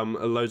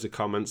 Loads of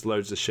comments,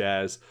 loads of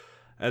shares.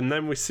 And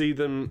then we see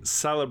them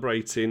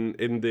celebrating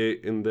in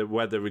the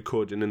where they're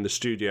recording in the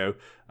studio.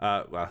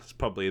 Well, it's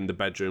probably in the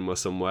bedroom or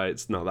somewhere.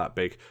 It's not that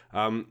big.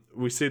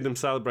 We see them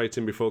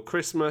celebrating before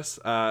Christmas.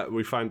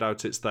 We find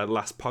out it's their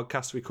last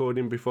podcast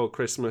recording before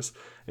Christmas,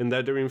 and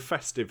they're doing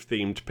festive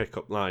themed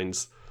pickup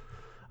lines.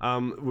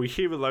 We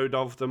hear a load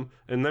of them,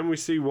 and then we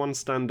see one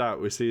stand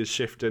out. We see a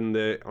shift on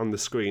the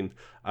screen,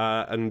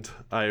 and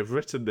I have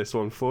written this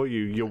one for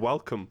you. You're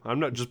welcome. I'm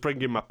not just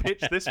bringing my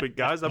pitch this week,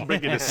 guys. I'm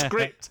bringing a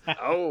script.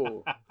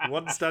 Oh,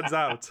 one stands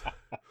out.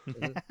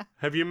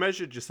 Have you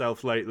measured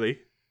yourself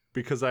lately?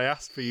 Because I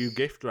asked for you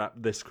gift wrap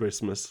this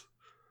Christmas.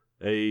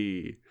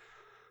 Hey.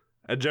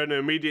 And Jonah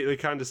immediately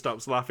kind of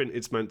stops laughing.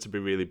 It's meant to be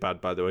really bad,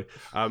 by the way.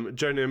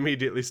 Jonah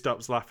immediately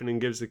stops laughing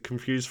and gives a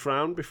confused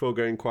frown before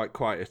going quite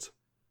quiet.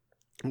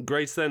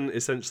 Grace then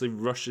essentially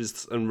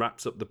rushes and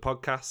wraps up the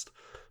podcast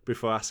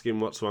before asking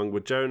what's wrong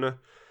with Jonah.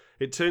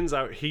 It turns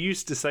out he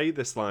used to say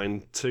this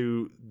line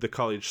to the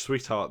college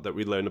sweetheart that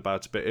we learned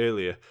about a bit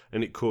earlier,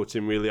 and it caught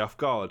him really off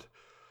guard.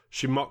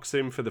 She mocks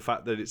him for the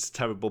fact that it's a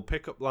terrible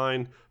pickup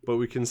line, but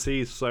we can see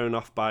he's thrown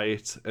off by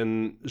it,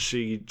 and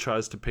she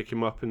tries to pick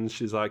him up, and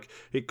she's like,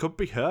 it could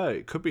be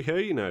her,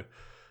 you know.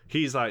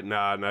 He's like,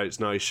 no,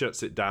 it's not. He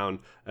shuts it down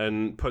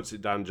and puts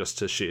it down just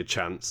to sheer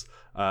chance.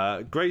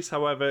 Grace,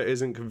 however,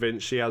 isn't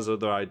convinced. She has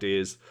other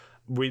ideas.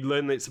 We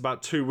learn that it's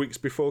about 2 weeks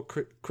before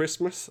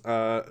Christmas.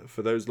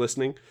 For those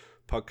listening,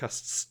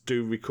 podcasts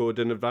do record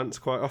in advance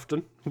quite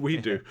often. We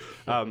do.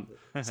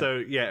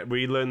 So, yeah,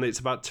 we learn that it's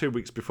about 2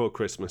 weeks before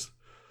Christmas.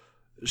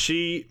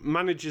 She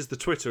manages the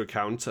Twitter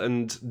account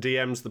and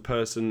DMs the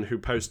person who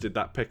posted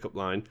that pickup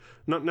line,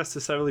 not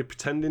necessarily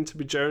pretending to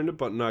be Jonah,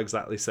 but not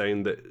exactly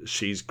saying that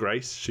she's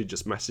Grace. She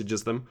just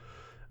messages them.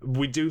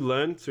 We do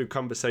learn through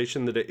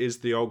conversation that it is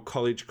the old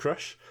college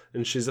crush,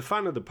 and she's a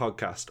fan of the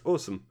podcast.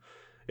 Awesome.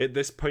 At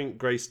this point,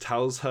 Grace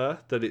tells her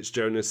that it's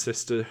Jonah's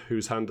sister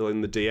who's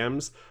handling the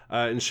DMs,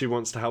 and she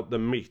wants to help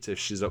them meet if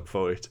she's up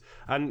for it.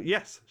 And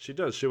yes, she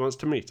does. She wants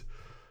to meet.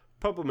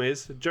 Problem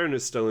is,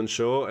 Jonah's still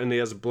unsure, and he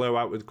has a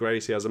blowout with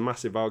Grace. He has a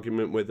massive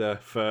argument with her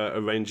for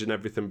arranging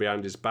everything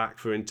behind his back,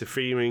 for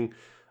interfering.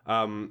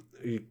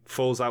 He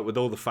falls out with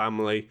all the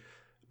family,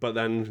 but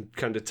then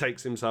kind of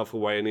takes himself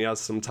away, and he has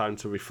some time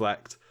to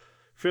reflect.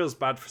 Feels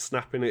bad for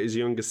snapping at his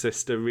younger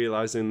sister,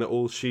 realising that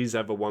all she's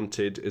ever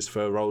wanted is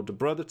for her older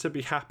brother to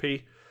be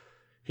happy.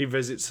 He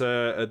visits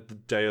her a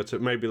day or two,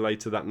 maybe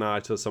later that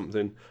night or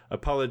something,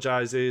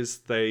 apologises.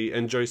 They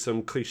enjoy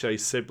some cliche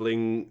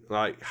sibling,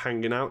 like,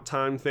 hanging out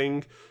time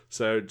thing.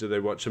 So do they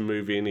watch a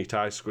movie and eat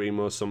ice cream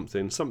or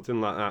something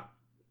like that.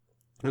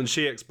 And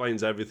she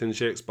explains everything.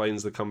 She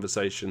explains the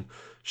conversation,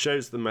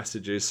 shows the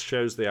messages,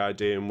 shows the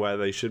idea and where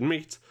they should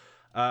meet.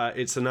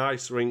 It's an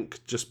ice rink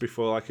just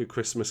before, like, a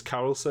Christmas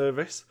carol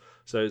service.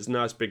 So it's a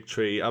nice big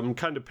tree. I'm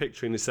kind of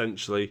picturing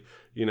essentially,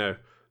 you know,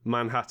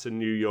 Manhattan,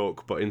 New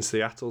York, but in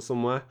Seattle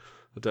somewhere.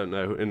 I don't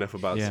know enough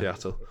about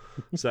Seattle.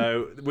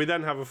 So we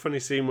then have a funny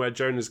scene where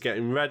Jonah's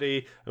getting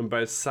ready, and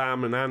both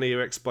Sam and Annie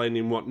are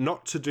explaining what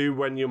not to do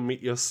when you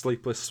meet your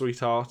sleepless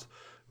sweetheart.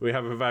 We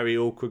have a very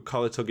awkward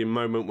collar-tugging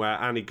moment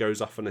where Annie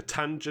goes off on a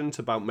tangent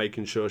about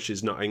making sure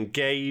she's not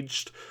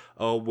engaged,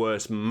 or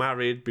worse,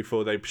 married,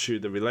 before they pursue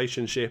the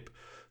relationship.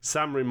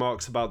 Sam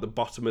remarks about the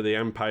bottom of the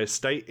Empire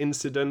State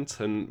incident,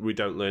 and we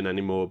don't learn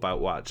any more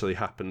about what actually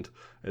happened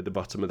at the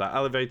bottom of that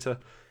elevator.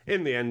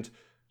 In the end,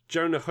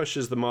 Jonah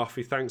hushes them off.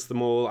 He thanks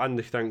them all, and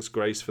he thanks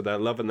Grace for their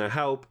love and their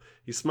help.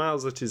 He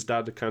smiles at his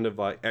dad, a kind of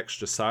like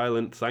extra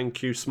silent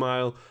thank you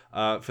smile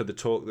for the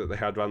talk that they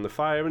had around the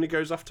fire, and he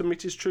goes off to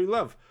meet his true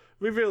love,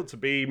 revealed to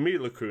be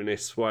Mila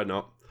Kunis. Why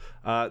not?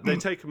 They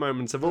take a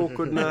moment of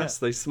awkwardness.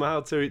 They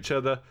smile to each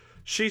other.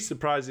 She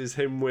surprises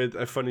him with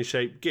a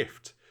funny-shaped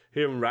gift.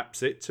 He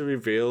unwraps it to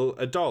reveal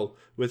a doll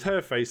with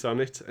her face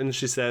on it, and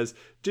she says,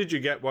 "Did you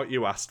get what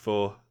you asked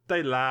for?"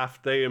 They laugh,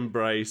 they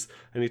embrace,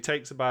 and he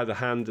takes her by the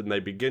hand and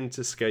they begin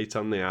to skate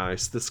on the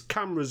ice. The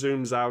camera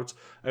zooms out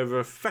over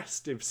a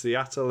festive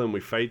Seattle and we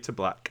fade to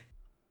black.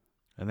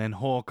 And then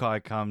Hawkeye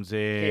comes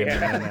in,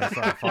 and then there's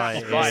like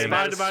fighting.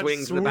 Spider-Man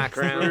swings in the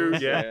background.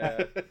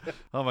 Yeah.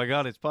 Oh my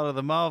god, it's part of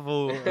the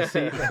Marvel.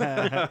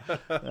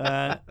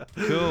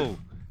 Cool.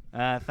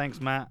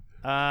 Thanks, Matt.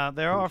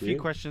 There are a few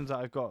questions that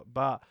I've got,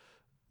 but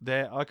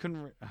I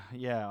couldn't.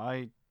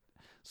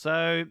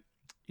 So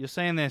you're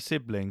saying they're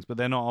siblings, but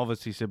they're not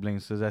obviously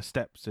siblings, so they're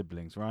step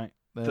siblings, right?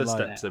 They're like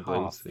step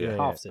siblings.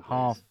 Half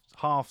siblings.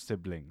 Half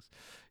siblings.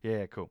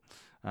 Yeah, cool.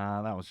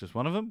 That was just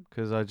one of them,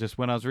 because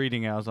when I was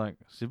reading it, I was like,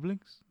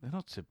 siblings? They're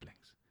not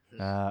siblings.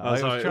 I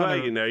was like, well,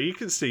 you know, you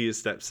can see your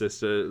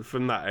stepsister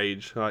from that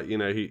age. Like, you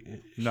know,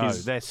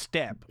 they're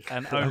step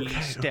and only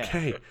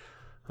step.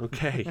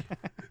 Okay.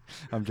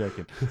 I'm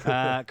joking.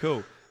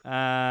 Cool.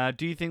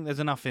 Do you think there's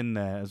enough in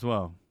there as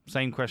well?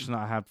 Same question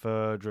that I had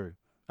for Drew.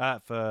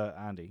 For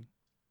Andy.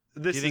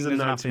 This is a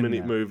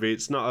 90-minute movie.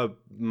 It's not a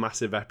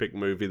massive epic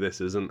movie,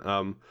 this isn't.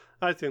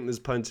 I think there's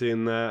plenty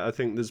in there. I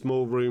think there's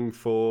more room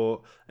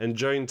for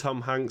enjoying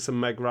Tom Hanks and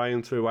Meg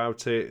Ryan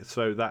throughout it.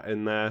 Throw that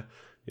in there.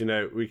 You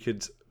know, we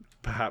could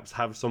perhaps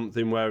have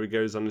something where he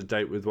goes on a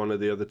date with one of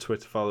the other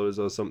Twitter followers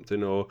or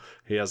something, or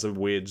he has a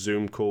weird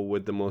Zoom call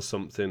with them or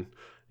something,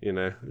 you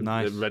know,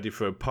 nice. They're ready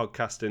for a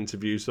podcast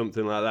interview,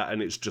 something like that,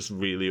 and it's just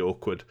really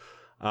awkward.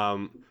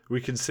 We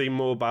can see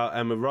more about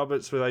Emma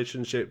Roberts'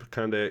 relationship,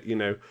 kind of, you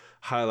know,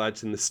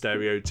 highlighting the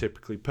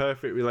stereotypically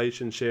perfect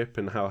relationship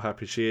and how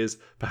happy she is.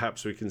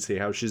 Perhaps we can see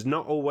how she's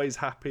not always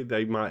happy.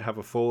 They might have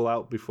a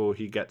fallout before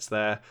he gets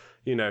there.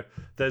 You know,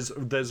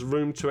 there's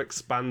room to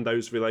expand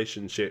those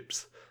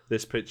relationships.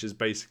 This pitch is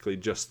basically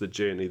just the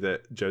journey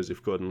that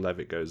Joseph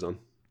Gordon-Levitt goes on.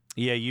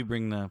 Yeah, you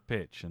bring the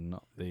pitch and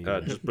not the...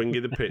 just bring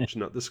you the pitch,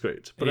 not the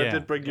script. But I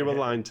did bring you a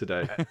line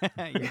today.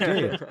 You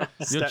did.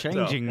 You're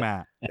changing,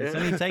 Matt. It's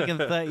only taken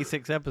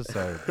 36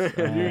 episodes.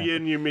 New year,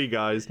 new me,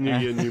 guys. New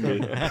year, new me.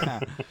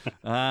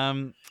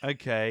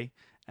 Okay.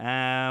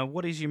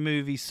 What is your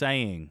movie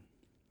saying?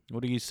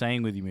 What are you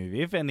saying with your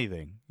movie, if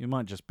anything? It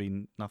might just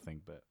be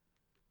nothing, but...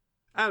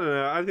 I don't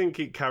know. I think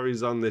it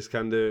carries on this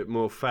kind of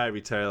more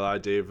fairy tale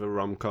idea of a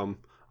rom-com.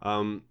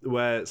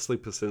 Where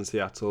Sleepless in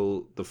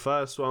Seattle, the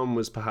first one,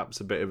 was perhaps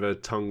a bit of a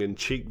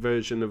tongue-in-cheek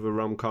version of a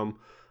rom-com.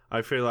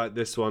 I feel like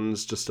this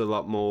one's just a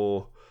lot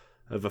more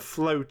of a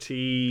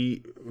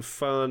floaty,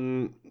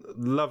 fun,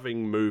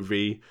 loving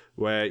movie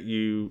where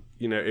you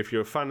know, if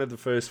you're a fan of the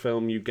first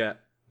film, you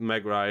get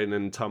Meg Ryan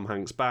and Tom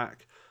Hanks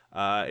back.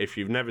 If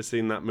you've never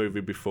seen that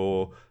movie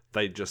before,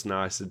 they're just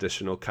nice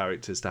additional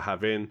characters to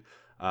have in.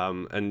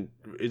 And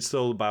it's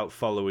all about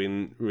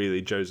following,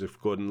 really,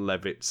 Joseph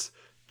Gordon-Levitt's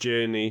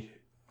journey.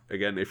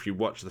 Again, if you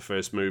watch the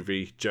first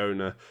movie,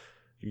 Jonah,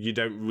 you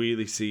don't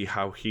really see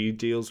how he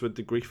deals with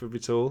the grief of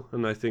it all.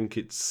 And I think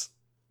it's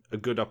a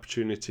good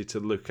opportunity to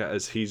look at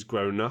as he's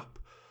grown up.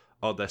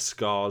 Are there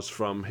scars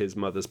from his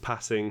mother's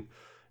passing?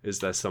 Is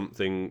there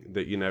something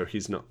that, you know,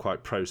 he's not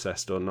quite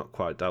processed or not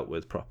quite dealt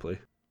with properly?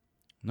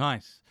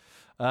 Nice.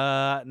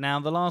 Now,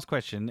 the last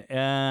question.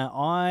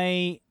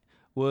 I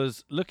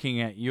was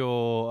looking at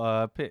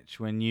your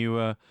pitch when you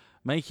were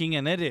making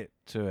an edit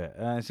to it.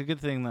 It's a good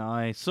thing that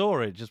I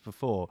saw it just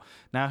before.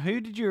 Now, who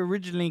did you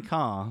originally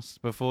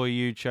cast before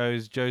you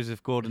chose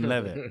Joseph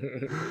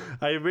Gordon-Levitt?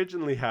 I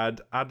originally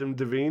had Adam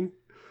Devine.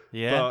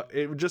 Yeah. But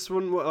it just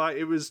wouldn't, like,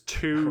 it was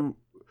too,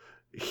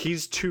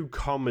 he's too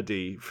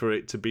comedy for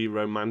it to be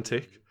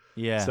romantic.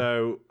 Yeah.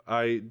 So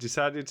I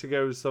decided to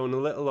go with someone a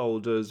little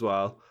older as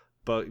well,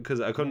 but because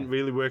I couldn't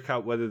really work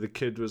out whether the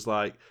kid was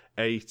like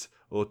 8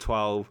 or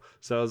 12.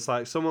 So I was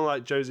like, someone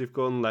like Joseph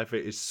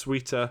Gordon-Levitt is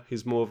sweeter.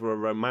 He's more of a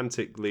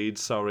romantic lead.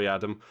 Sorry,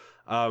 Adam.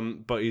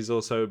 But he's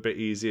also a bit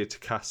easier to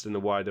cast in a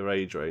wider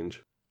age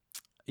range.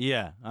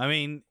 Yeah. I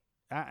mean,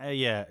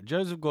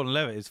 Joseph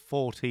Gordon-Levitt is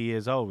 40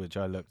 years old, which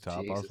I looked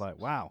up. Jesus. I was like,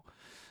 wow.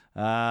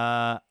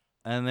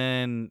 And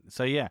then,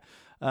 so yeah.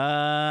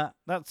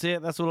 That's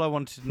it. That's all I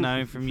wanted to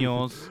know from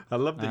yours. I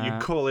love that you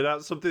call it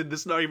out something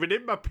that's not even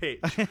in my pitch.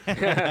 You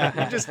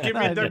just give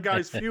me them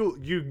guys fuel.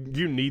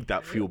 You need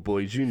that fuel,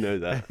 boys. You know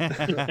that.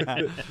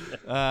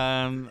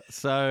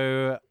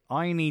 So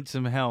I need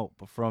some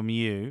help from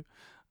you.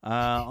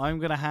 I'm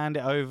going to hand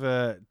it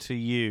over to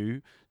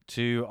you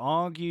to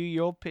argue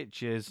your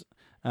pitches.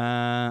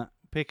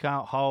 Pick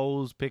out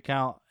holes. Pick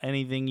out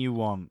anything you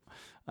want,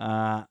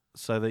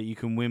 so that you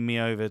can win me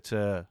over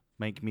to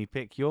make me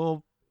pick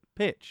your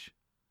pitch.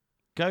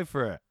 Go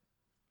for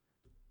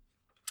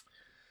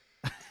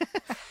it.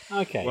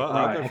 Okay. Well,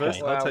 I'll go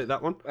first. I'll take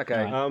that one.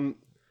 Okay.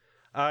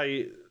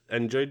 I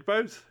enjoyed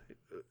both.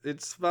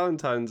 It's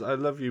Valentine's. I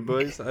love you,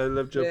 boys. I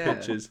loved your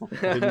pitches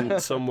in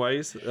some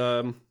ways.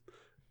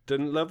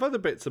 Didn't love other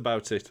bits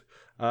about it.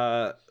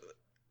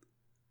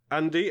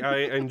 Andy, I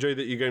enjoy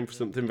that you're going for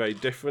something very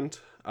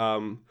different.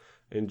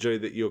 Enjoy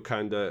that you're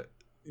kind of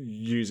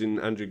using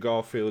Andrew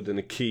Garfield in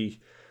a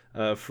key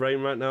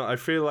frame right now. I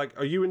feel like,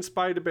 are you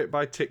inspired a bit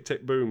by Tick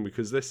Tick Boom?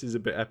 Because this is a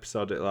bit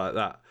episodic like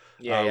that.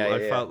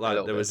 I felt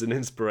like there was an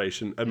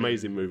inspiration.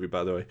 Amazing movie,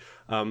 by the way.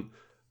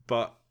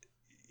 But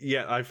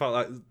yeah, I felt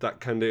like that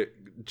kind of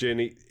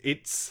journey.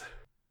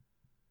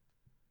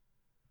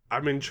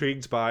 I'm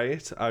intrigued by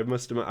it. I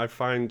must admit, I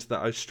find that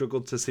I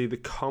struggled to see the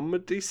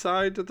comedy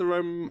side of the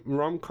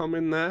rom-com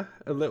in there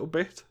a little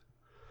bit.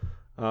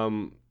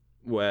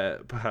 Where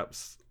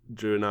perhaps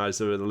Drew and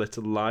I's are a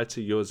little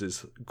lighter. Yours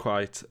is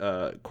quite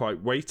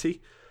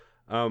weighty.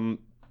 And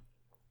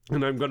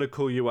I'm going to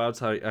call you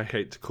out. I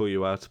hate to call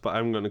you out, but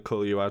I'm going to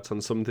call you out on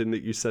something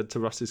that you said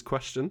to Ross's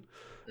question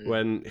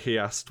when he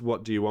asked,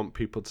 what do you want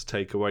people to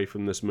take away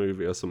from this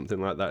movie or something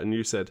like that? And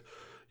you said,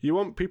 you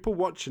want people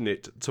watching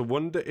it to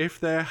wonder if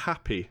they're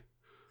happy.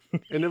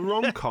 In a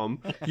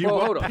rom-com, you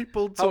want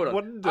people to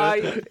wonder.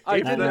 I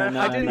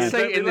didn't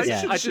say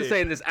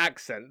in this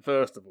accent,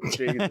 first of all.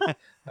 Jesus.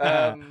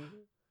 I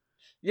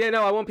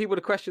want people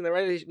to question their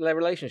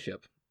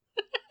relationship.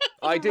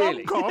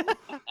 Ideally.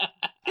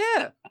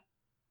 Yeah.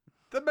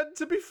 They're meant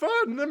to be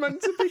fun. They're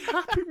meant to be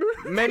happy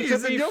movies. Meant to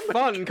be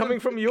fun, coming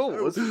from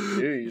yours.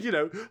 You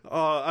know,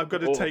 I've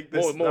got to take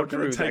this. More I've got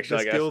to take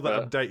this skill that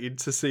I'm dating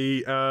to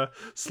see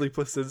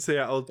Sleepless in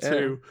Seattle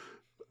 2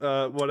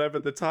 whatever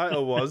the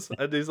title was,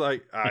 and he's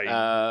like,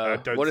 I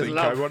don't think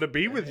I want to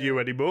be with you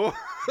anymore.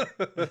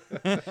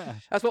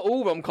 That's what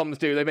all rom-coms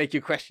do. They make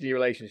you question your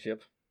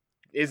relationship.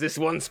 Is this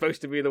one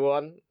supposed to be the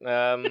one?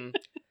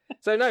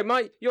 So no,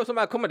 you're talking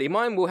about comedy.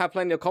 Mine will have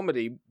plenty of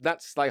comedy.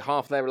 That's like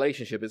half their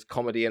relationship is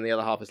comedy, and the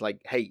other half is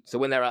like hate. So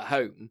when they're at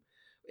home,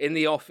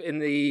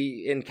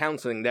 in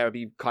counselling, they'll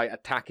be quite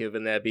attacktive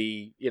and they'll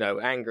be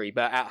angry.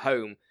 But at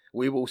home,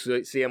 we will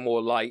see a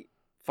more light,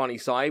 funny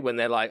side when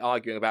they're like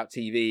arguing about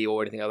TV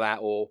or anything like that,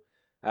 or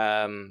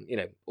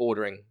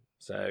ordering.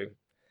 So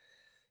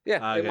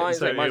yeah,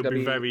 it'll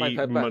be very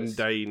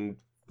mundane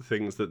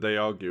things that they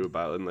argue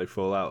about and they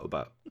fall out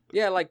about.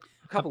 Yeah, like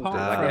couples do.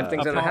 Like they have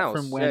things in the house. Apart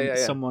from when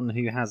someone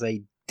who has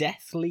a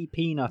deathly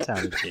peanut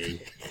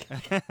allergy,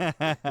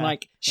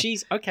 like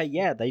she's okay.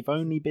 Yeah, they've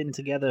only been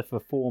together for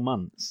 4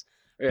 months.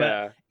 Yeah.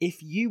 But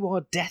if you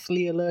are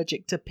deathly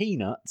allergic to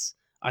peanuts,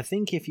 I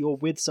think if you're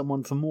with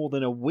someone for more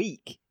than a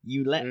week,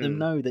 you let them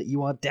know that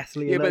you are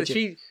deathly allergic.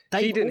 Yeah,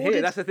 but she didn't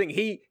hear. That's the thing.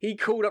 He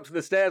called up to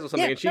the stairs or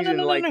something, and she's in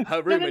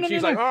her room, and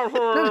she's like,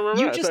 "Oh,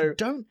 you just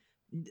don't."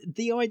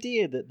 The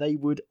idea that they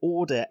would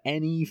order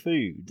any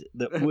food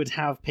that would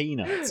have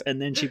peanuts,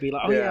 and then she'd be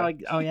like,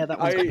 "Oh yeah, that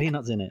one's got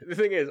peanuts in it." The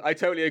thing is, I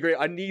totally agree.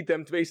 I need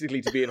them to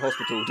basically be in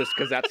hospital just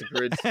because that's a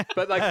grid.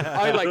 But like,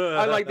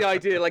 I like the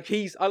idea. Like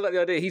he's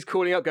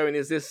calling up, going,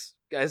 "Has this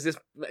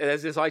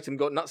item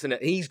got nuts in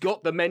it?" He's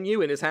got the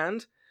menu in his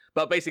hand,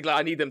 but basically,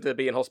 I need them to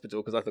be in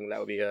hospital because I think that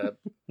would be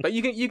But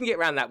you can get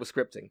around that with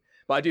scripting.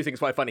 But I do think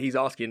it's quite funny. He's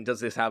asking,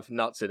 "Does this have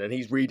nuts in it?" And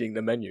he's reading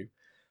the menu,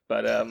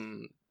 but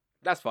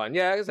that's fine.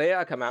 Yeah,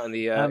 I come out in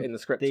the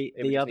script.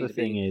 The other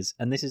thing is,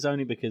 and this is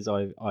only because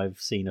I've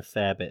seen a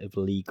fair bit of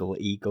Legal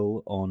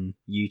Eagle on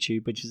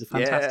YouTube, which is a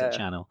fantastic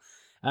channel.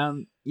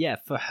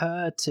 For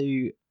her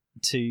to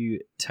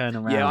turn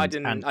around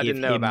and give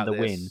him the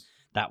win,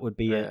 that would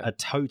be a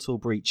total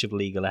breach of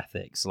legal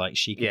ethics. Like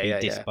she could be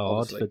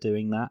disbarred for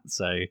doing that.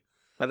 So,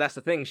 but that's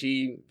the thing.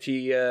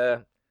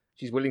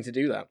 She's willing to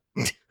do that.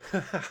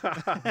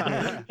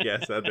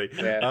 Yes, Andy.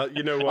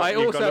 You know what?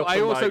 I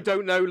also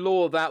don't know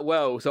law that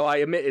well, so I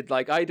admitted,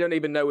 like, I don't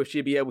even know if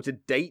she'd be able to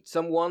date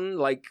someone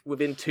like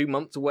within 2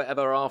 months or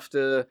whatever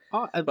after.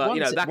 But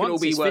that can all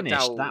be worked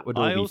finished, out. That would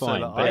all be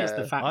fine. But it's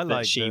the fact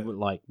that she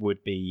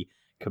would be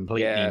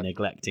completely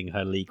neglecting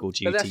her legal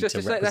duty to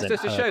represent that's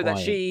just to show that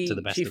she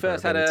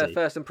first had her a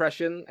first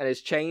impression and it's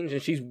changed,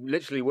 and she's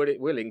literally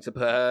willing to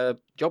put her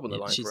job on the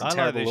line. I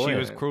like that she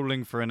was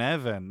crawling for an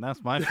Evan.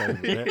 That's my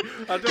favourite bit.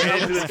 I don't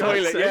know the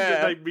toilet.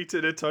 Yeah, they meet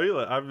in a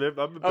toilet. I'm a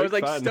big I was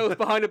like fan. stealth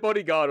behind a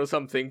bodyguard or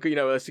something,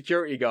 a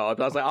security guard.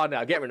 But I was like,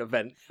 no, get her in an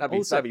event.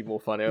 That'd be more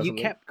funny. You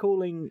kept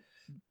calling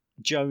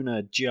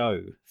Jonah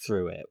Joe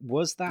through it.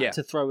 Was that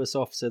to throw us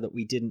off so that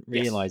we didn't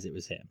realise it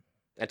was him?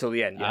 Until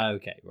the end,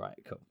 okay, right,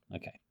 cool.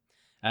 Okay.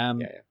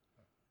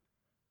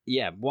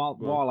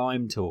 While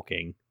I'm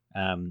talking,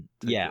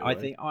 I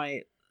think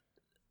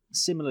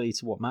similarly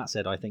to what Matt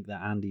said, I think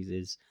that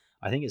Andy's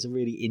I think it's a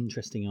really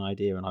interesting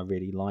idea and I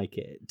really like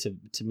it.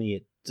 To me,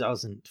 it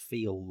doesn't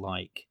feel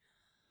like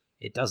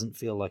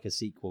a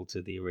sequel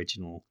to the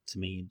original to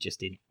me,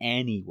 just in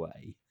any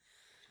way.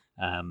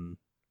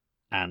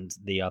 And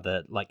the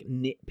other like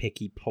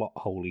nitpicky plot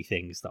holey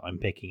things that I'm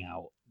picking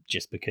out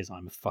just because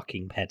I'm a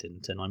fucking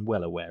pedant, and I'm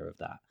well aware of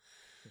that.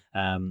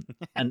 And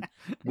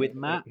with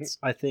Matt's,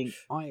 I think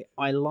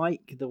I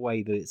like the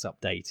way that it's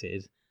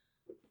updated,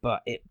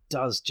 but it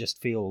does just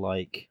feel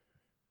like,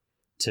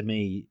 to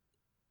me,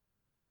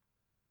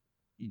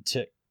 you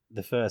took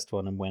the first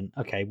one and went,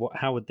 okay,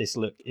 how would this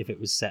look if it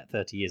was set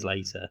 30 years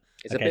later?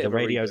 The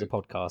radio's a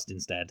podcast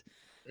instead,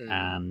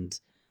 and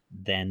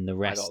then the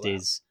rest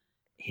is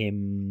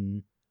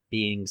him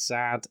being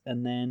sad,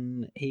 and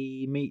then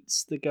he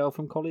meets the girl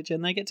from college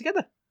and they get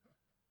together.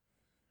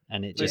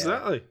 And it just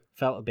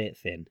felt a bit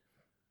thin.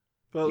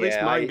 Well, at least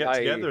mine get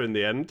together in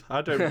the end.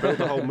 I don't build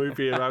a whole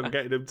movie around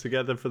getting them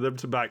together for them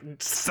to back.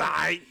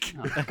 Psych!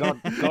 Oh,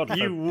 God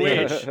you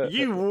wish.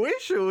 You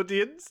wish,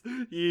 audience.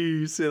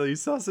 You silly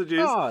sausages.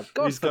 God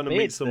He's going to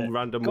meet some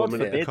random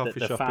woman at the coffee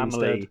shop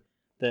family,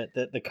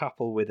 instead. The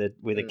couple with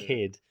a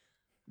kid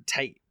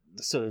take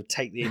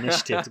the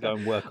initiative to go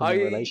and work on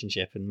their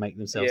relationship and make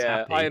themselves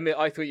happy. I admit,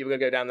 I thought you were going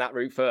to go down that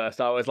route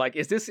first. I was like,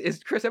 is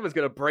Chris Evans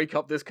going to break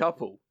up this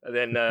couple?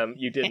 And then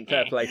you didn't.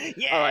 Fair play.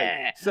 Yeah. All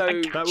right. So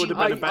that would have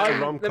been a better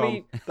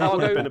rom-com. That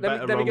would have been a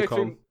better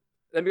rom-com.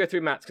 Let me go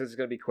through Matt's because it's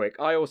going to be quick.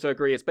 I also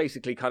agree. It's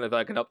basically kind of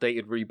like an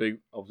updated reboot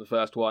of the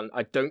first one.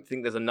 I don't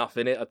think there's enough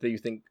in it. I do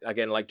think,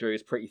 again, like Drew,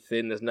 it's pretty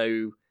thin. There's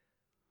no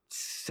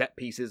set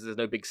pieces. There's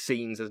no big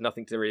scenes. There's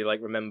nothing to really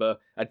remember.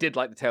 I did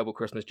like the terrible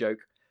Christmas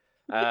joke.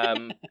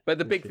 But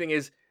the big thing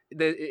is,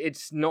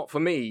 it's not for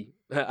me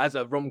as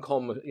a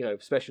rom-com,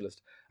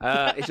 specialist.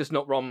 It's just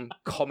not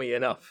rom-commy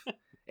enough.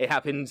 It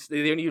happens.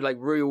 The only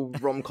real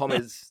rom-com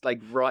is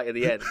right at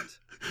the end.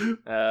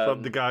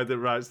 From the guy that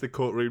writes the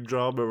courtroom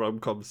drama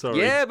rom-com. Sorry.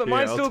 Yeah, but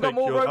mine's still got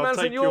more romance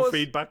than yours. I'll take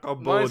your feedback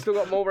on board. Mine's still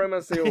got more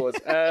romance than yours.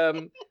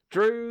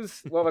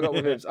 Drew's. What have I got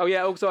with him? Oh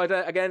yeah. Also,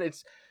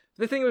 it's.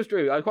 The thing with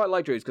Drew, I quite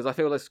like Drew's because I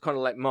feel it's kind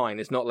of like mine.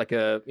 It's not like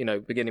a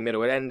beginning,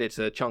 middle, and end. It's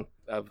a chunk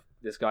of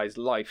this guy's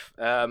life.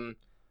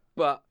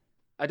 But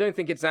I don't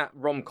think it's that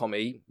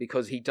rom-com-y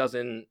because he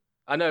doesn't.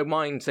 I know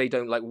mine say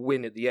don't like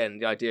win at the end.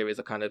 The idea is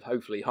a kind of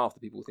hopefully half the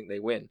people think they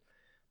win,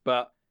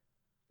 but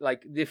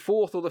like the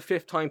fourth or the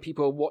fifth time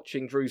people are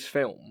watching Drew's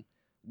film,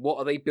 what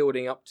are they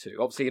building up to?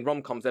 Obviously, in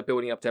rom-coms, they're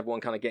building up to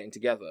everyone kind of getting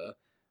together,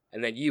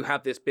 and then you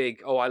have this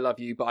big, I love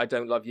you, but I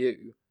don't love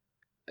you.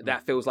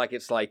 That feels like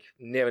it's like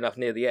near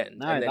the end.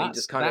 No, and then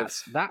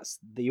that's, that's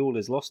the all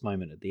is lost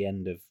moment at the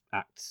end of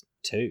Act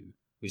 2.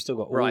 We've still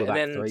got all of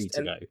Act 3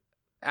 to go.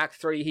 Act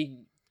 3,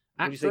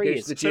 Act 3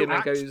 goes to the gym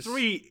and goes...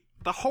 3,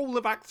 the whole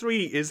of Act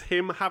 3 is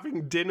him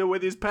having dinner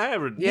with his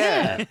parents.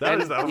 Yeah.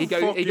 That is that he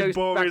goes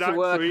boring back to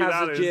work,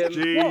 Act 3, has a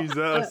gym.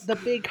 Jesus. The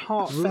big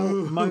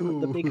heartfelt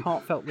moment, the big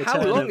heartfelt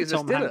return of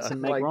Tom Hanks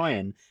and Meg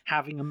Ryan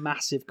having a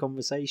massive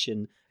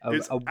conversation, a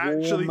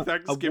warm,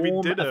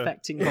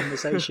 affecting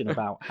conversation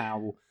about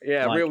how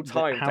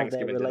real-time how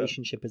their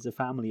relationship as a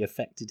family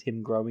affected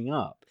him growing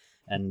up.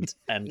 And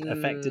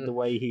affected the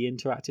way he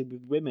interacted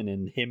with women,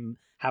 and him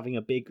having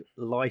a big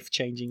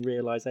life-changing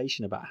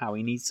realization about how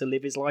he needs to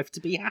live his life to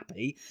be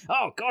happy.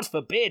 Oh, God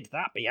forbid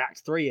that be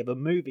Act 3 of a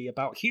movie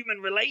about human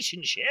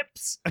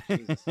relationships.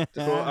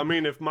 Well, I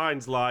mean, if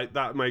mine's light,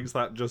 that makes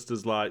that just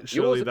as light.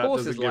 Surely that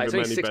doesn't give him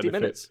any 60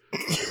 benefits.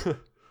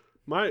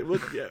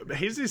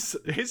 His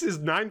is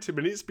 90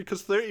 minutes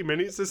because 30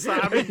 minutes is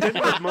having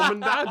dinner with mum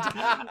and dad.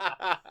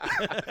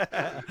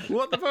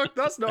 What the fuck?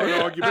 That's not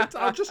an argument.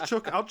 I'll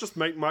just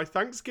make my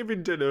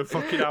Thanksgiving dinner a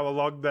fucking hour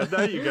long then.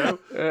 There you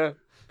go.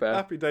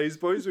 Happy days,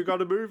 boys. We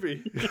got a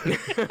movie.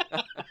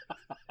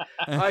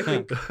 I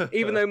think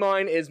even though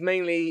mine is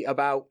mainly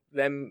about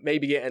them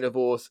maybe getting a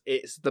divorce,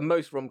 it's the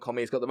most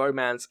rom-com-y. It's got the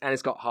romance and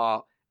it's got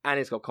heart and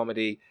it's got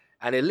comedy,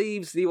 and it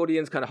leaves the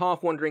audience kind of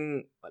half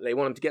wondering they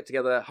want them to get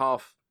together,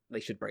 half they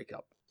should break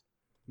up.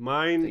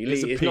 Mine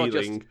is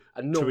appealing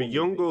to a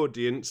young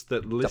audience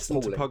that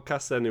listen to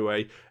podcasts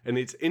anyway, and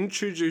it's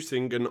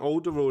introducing an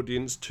older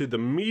audience to the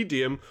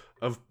medium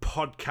of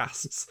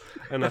podcasts.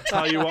 And I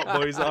tell you what,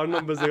 boys, our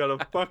numbers are going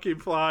to fucking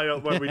fly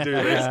up when we do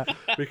this,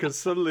 because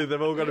suddenly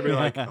they're all going to be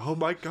like, oh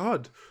my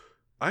God,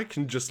 I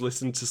can just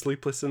listen to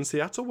Sleepless in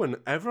Seattle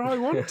whenever I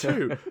want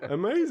to.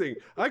 Amazing.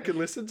 I can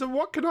listen to,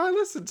 what can I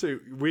listen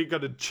to? We're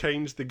going to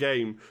change the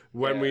game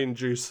when we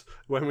introduce,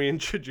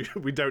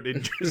 we don't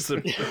introduce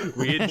them.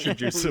 We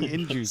introduce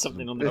them.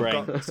 Something on the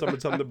brain.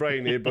 Something on the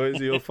brain here, boys.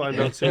 You'll find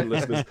out soon,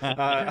 listeners.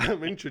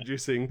 I'm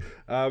introducing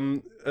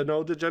an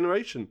older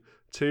generation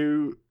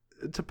to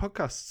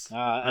podcasts.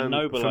 A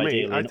noble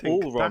ideal in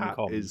all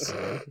rom-coms. Is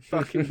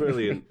fucking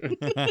brilliant.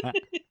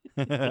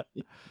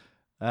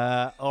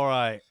 All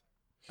right.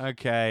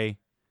 Okay,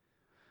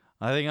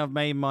 I think I've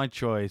made my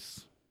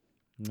choice.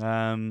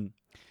 Andy,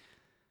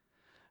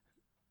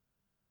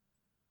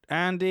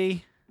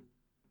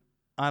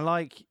 I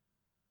like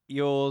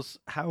yours.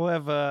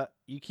 However,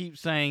 you keep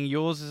saying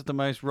yours is the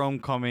most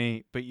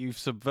rom-com-y, but you've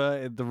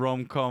subverted the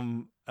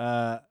rom-com.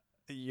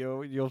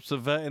 You're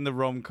subverting the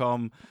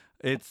rom-com.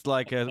 It's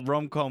like a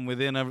rom-com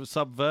within a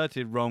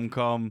subverted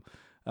rom-com.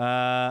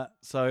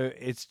 So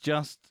it's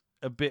just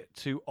a bit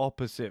too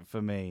opposite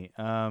for me.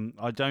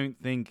 I don't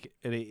think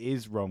it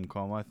is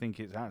rom-com. I think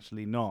it's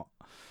actually not.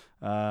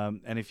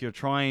 And if you're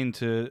trying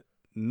to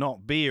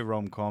not be a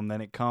rom-com,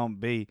 then it can't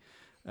be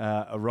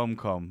a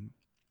rom-com.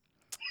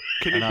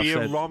 Can it be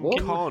a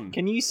rom-com?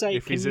 Can you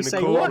say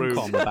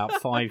rom-com about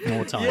 5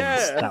 more times?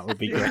 Yeah. That would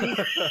be great.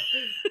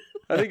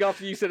 I think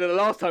after you said it the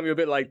last time, you're a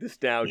bit like, this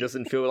now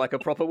doesn't feel like a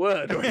proper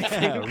word or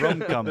anything.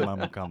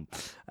 Rom-com.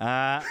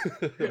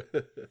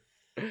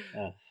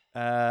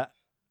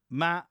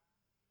 Matt,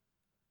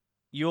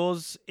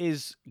 yours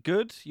is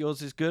good.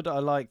 I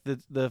like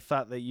the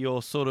fact that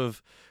you're sort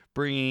of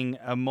bringing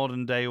a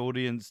modern day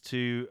audience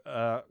to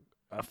a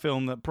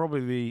film that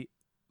probably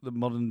the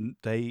modern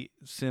day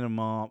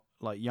cinema,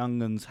 like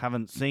young uns,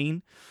 haven't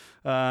seen.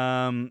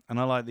 And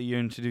I like that you're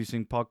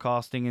introducing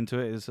podcasting into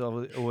it. It's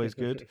always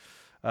good.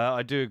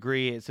 I do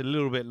agree it's a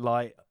little bit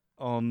light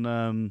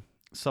on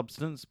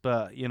substance,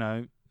 but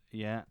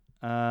yeah.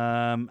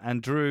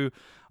 And Drew,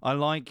 I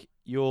like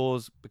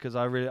yours because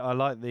I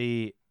like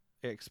the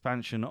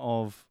expansion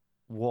of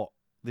what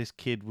this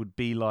kid would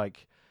be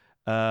like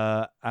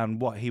and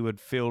what he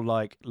would feel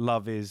like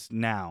love is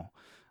now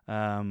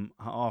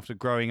after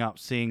growing up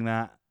seeing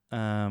that,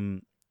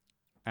 and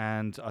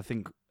I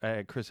think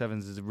Chris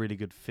Evans is a really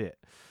good fit.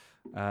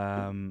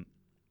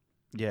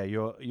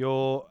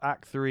 Your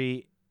Act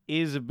 3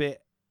 is a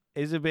bit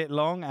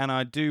long, and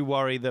I do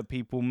worry that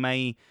people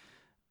may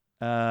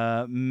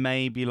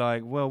be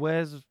like, well,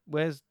 where's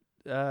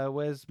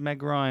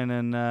Meg Ryan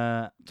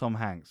and Tom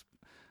Hanks?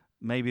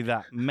 Maybe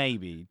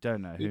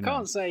don't know. You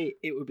can't say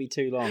it would be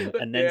too long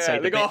and then say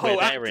the bit where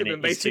they're in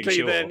it is too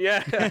short. Then,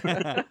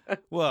 yeah.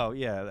 Well,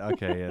 yeah,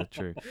 okay, yeah,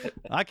 true.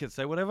 I could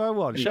say whatever I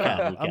want. Shut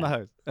up, I'm the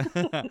host.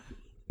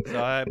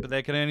 But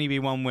there can only be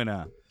one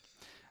winner,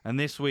 and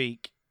this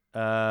week,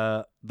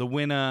 the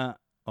winner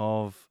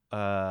of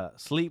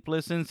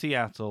Sleepless in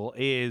Seattle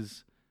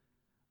is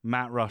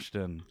Matt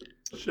Rushton.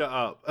 Shut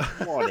up.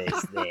 What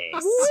is this?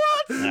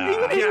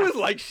 What? He was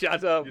like,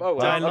 shut up. Oh,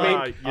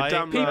 well.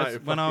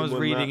 When I was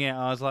reading it,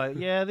 I was like,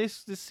 yeah,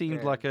 this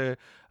seemed like a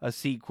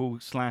sequel /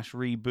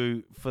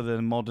 reboot for the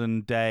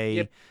modern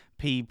day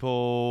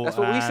people. That's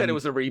what we said. It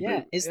was a reboot.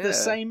 Yeah, it's the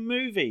same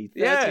movie.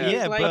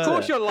 Yeah, but of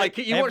course you'll like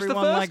it. You watched the first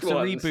one.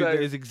 Everyone likes a reboot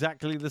that is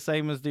exactly the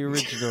same as the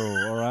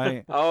original. All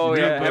right. Oh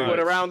yeah, everyone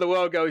around the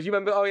world goes. You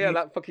remember? Oh yeah,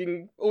 that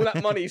fucking all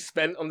that money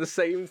spent on the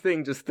same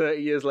thing just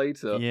 30 years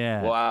later.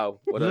 Yeah. Wow.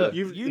 Look,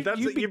 you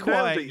be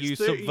quiet, you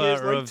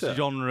subverter of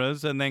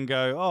genres, and then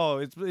go, oh,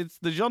 it's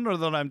the genre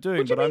that I'm doing.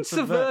 What do you mean I'm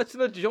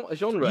subverting a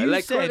genre? You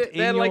like said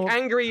they're like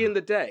angry in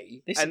the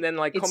day, and then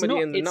like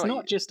comedy in the night. It's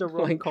not just a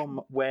rom-com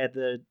where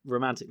the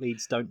romantic leads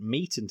don't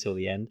meet until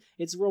the end.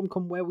 It's a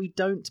rom-com where we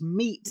don't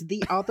meet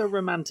the other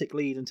romantic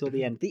lead until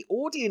the end. The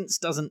audience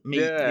doesn't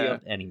meet the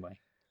other. Anyway.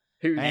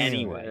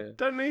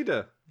 Don't need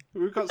her.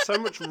 We've got so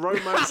much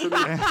romance in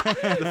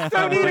the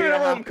Don't need her in a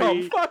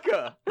rom-com. Fuck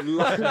her.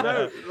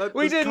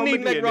 We didn't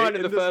need Meg Ryan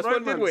in the first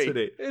one, did we?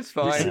 It's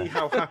fine. We see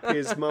how happy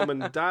his mum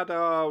and dad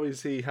are. We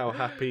see how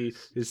happy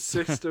his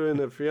sister and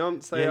her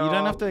fiance are. Yeah, you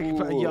don't have to.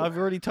 I've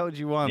already told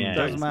you one. Yeah,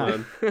 doesn't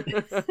matter.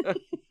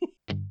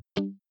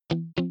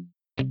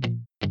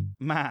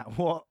 Matt,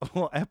 what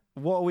are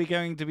we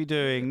going to be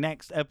doing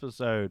next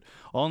episode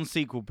on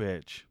Sequel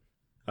Pitch?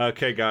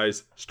 Okay,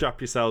 guys,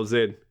 strap yourselves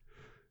in.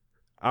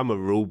 I'm a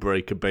rule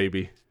breaker,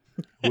 baby.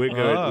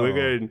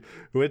 We're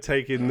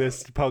taking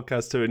this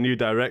podcast to a new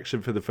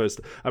direction for the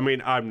first. I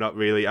mean, I'm not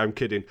really. I'm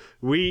kidding.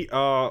 We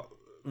are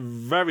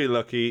very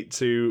lucky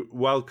to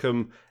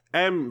welcome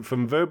M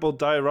from Verbal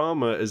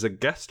Diorama as a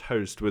guest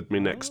host with me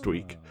next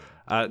week.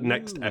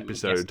 Next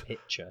episode.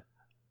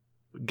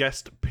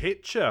 Guest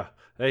pitcher.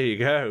 There you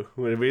go.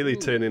 We're really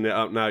turning it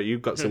up now.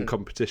 You've got some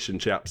competition,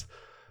 chaps.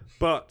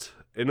 But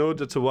in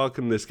order to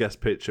welcome this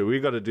guest pitcher,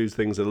 we've got to do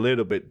things a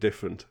little bit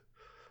different.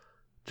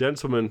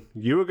 Gentlemen,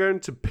 you are going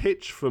to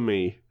pitch for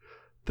me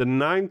the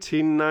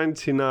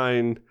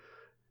 1999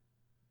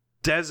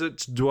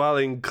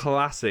 desert-dwelling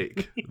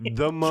classic,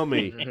 The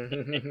Mummy.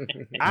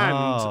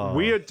 And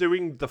we are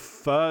doing the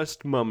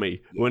first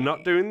Mummy. We're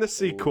not doing the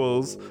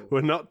sequels.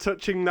 We're not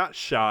touching that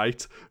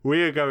shite.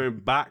 We are going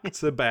back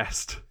to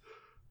best.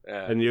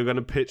 And you're going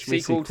to pitch me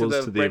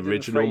sequels to the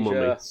original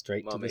Mummy.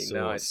 Straight to the source.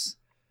 Nice.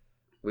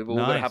 We've all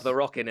got to have The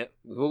Rock in it.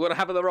 We've all got to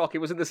have The Rock. It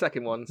was in the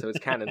second one, so it's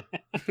canon.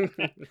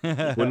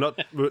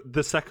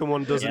 The second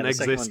one doesn't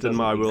exist in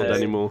my world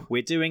anymore.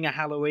 We're doing a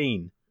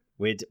Halloween.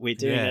 We're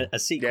doing a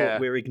sequel. Yeah.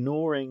 We're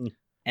ignoring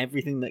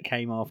everything that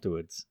came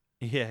afterwards.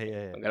 Yeah.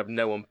 I'm going to have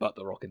no one but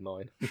The Rock in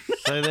mine.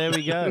 So there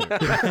we go.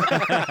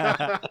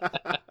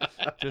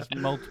 Just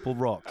multiple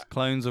rocks,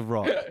 clones of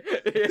Rock.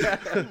 Yeah.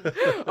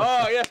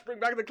 Oh, yes, bring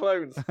back the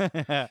clones.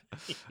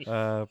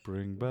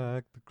 Bring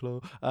back the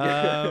clones.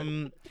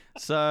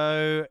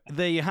 So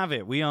there you have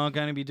it. We are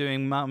going to be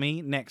doing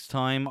Mummy next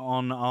time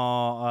on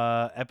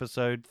our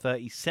episode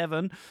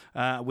 37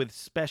 with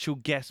special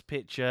guest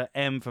pitcher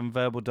M from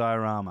Verbal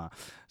Diorama.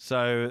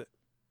 So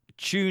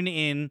tune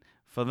in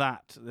for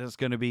that. That's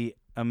going to be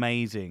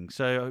amazing.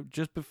 So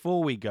just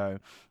before we go,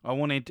 I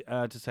wanted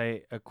to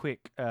say a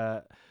quick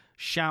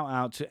shout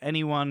out to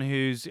anyone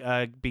who's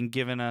been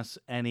giving us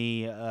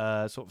any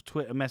sort of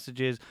Twitter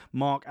messages.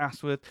 Mark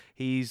Asworth,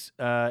 he's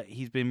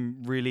been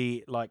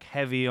really like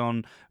heavy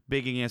on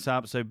bigging us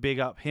up, so big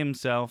up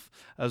himself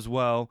as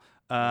well.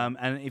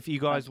 And if you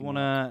guys want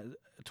to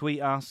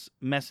tweet us,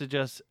 message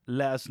us,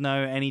 let us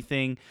know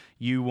anything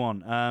you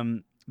want.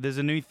 There's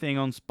a new thing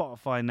on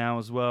Spotify now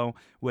as well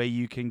where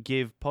you can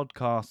give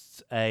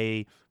podcasts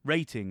a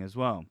rating as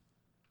well.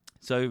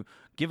 So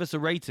give us a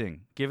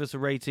rating. Give us a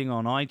rating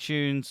on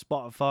iTunes,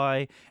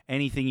 Spotify,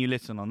 anything you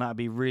listen on. That'd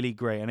be really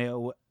great. And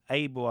it'll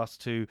enable us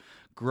to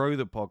grow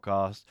the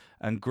podcast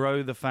and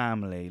grow the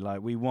family.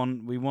 Like we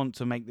want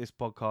to make this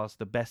podcast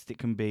the best it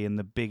can be and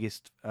the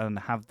biggest and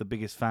have the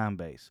biggest fan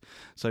base.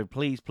 So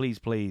please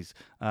tweet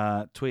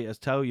us,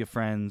 tell your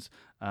friends,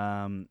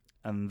 and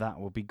that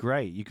will be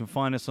great. You can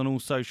find us on all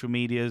social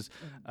medias,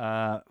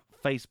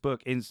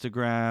 Facebook,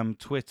 Instagram,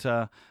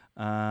 Twitter.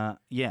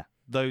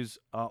 Those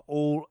are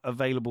all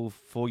available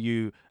for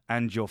you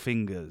and your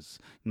fingers.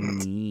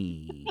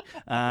 Don't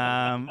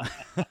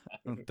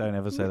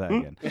ever say that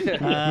again.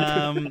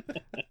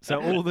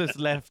 So all that's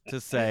left to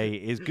say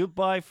is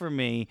goodbye from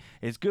me.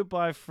 It's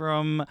goodbye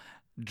from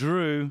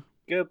Drew.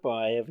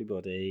 Goodbye,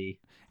 everybody.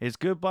 It's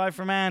goodbye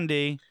from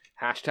Andy.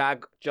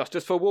 Hashtag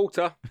justice for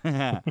Walter.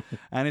 And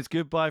it's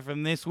goodbye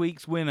from this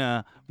week's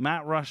winner,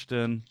 Matt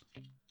Rushton.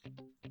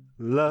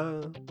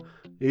 Love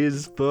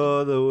is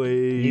for the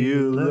way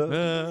you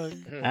look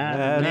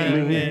at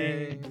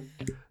me.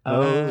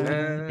 Oh,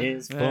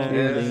 it's for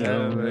the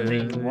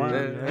only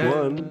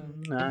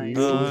one I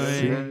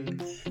see.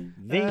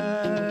 V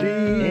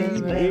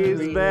is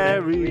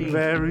very,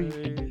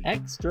 very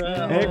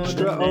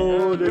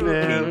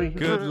extraordinary.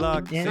 Good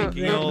luck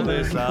thinking all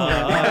this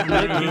up.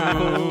 Looking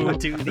forward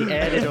to the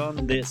edit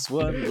on this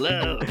one.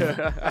 Love.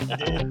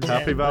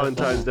 Happy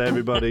Valentine's Day,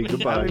 everybody.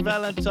 Goodbye. Happy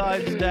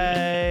Valentine's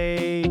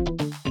Day.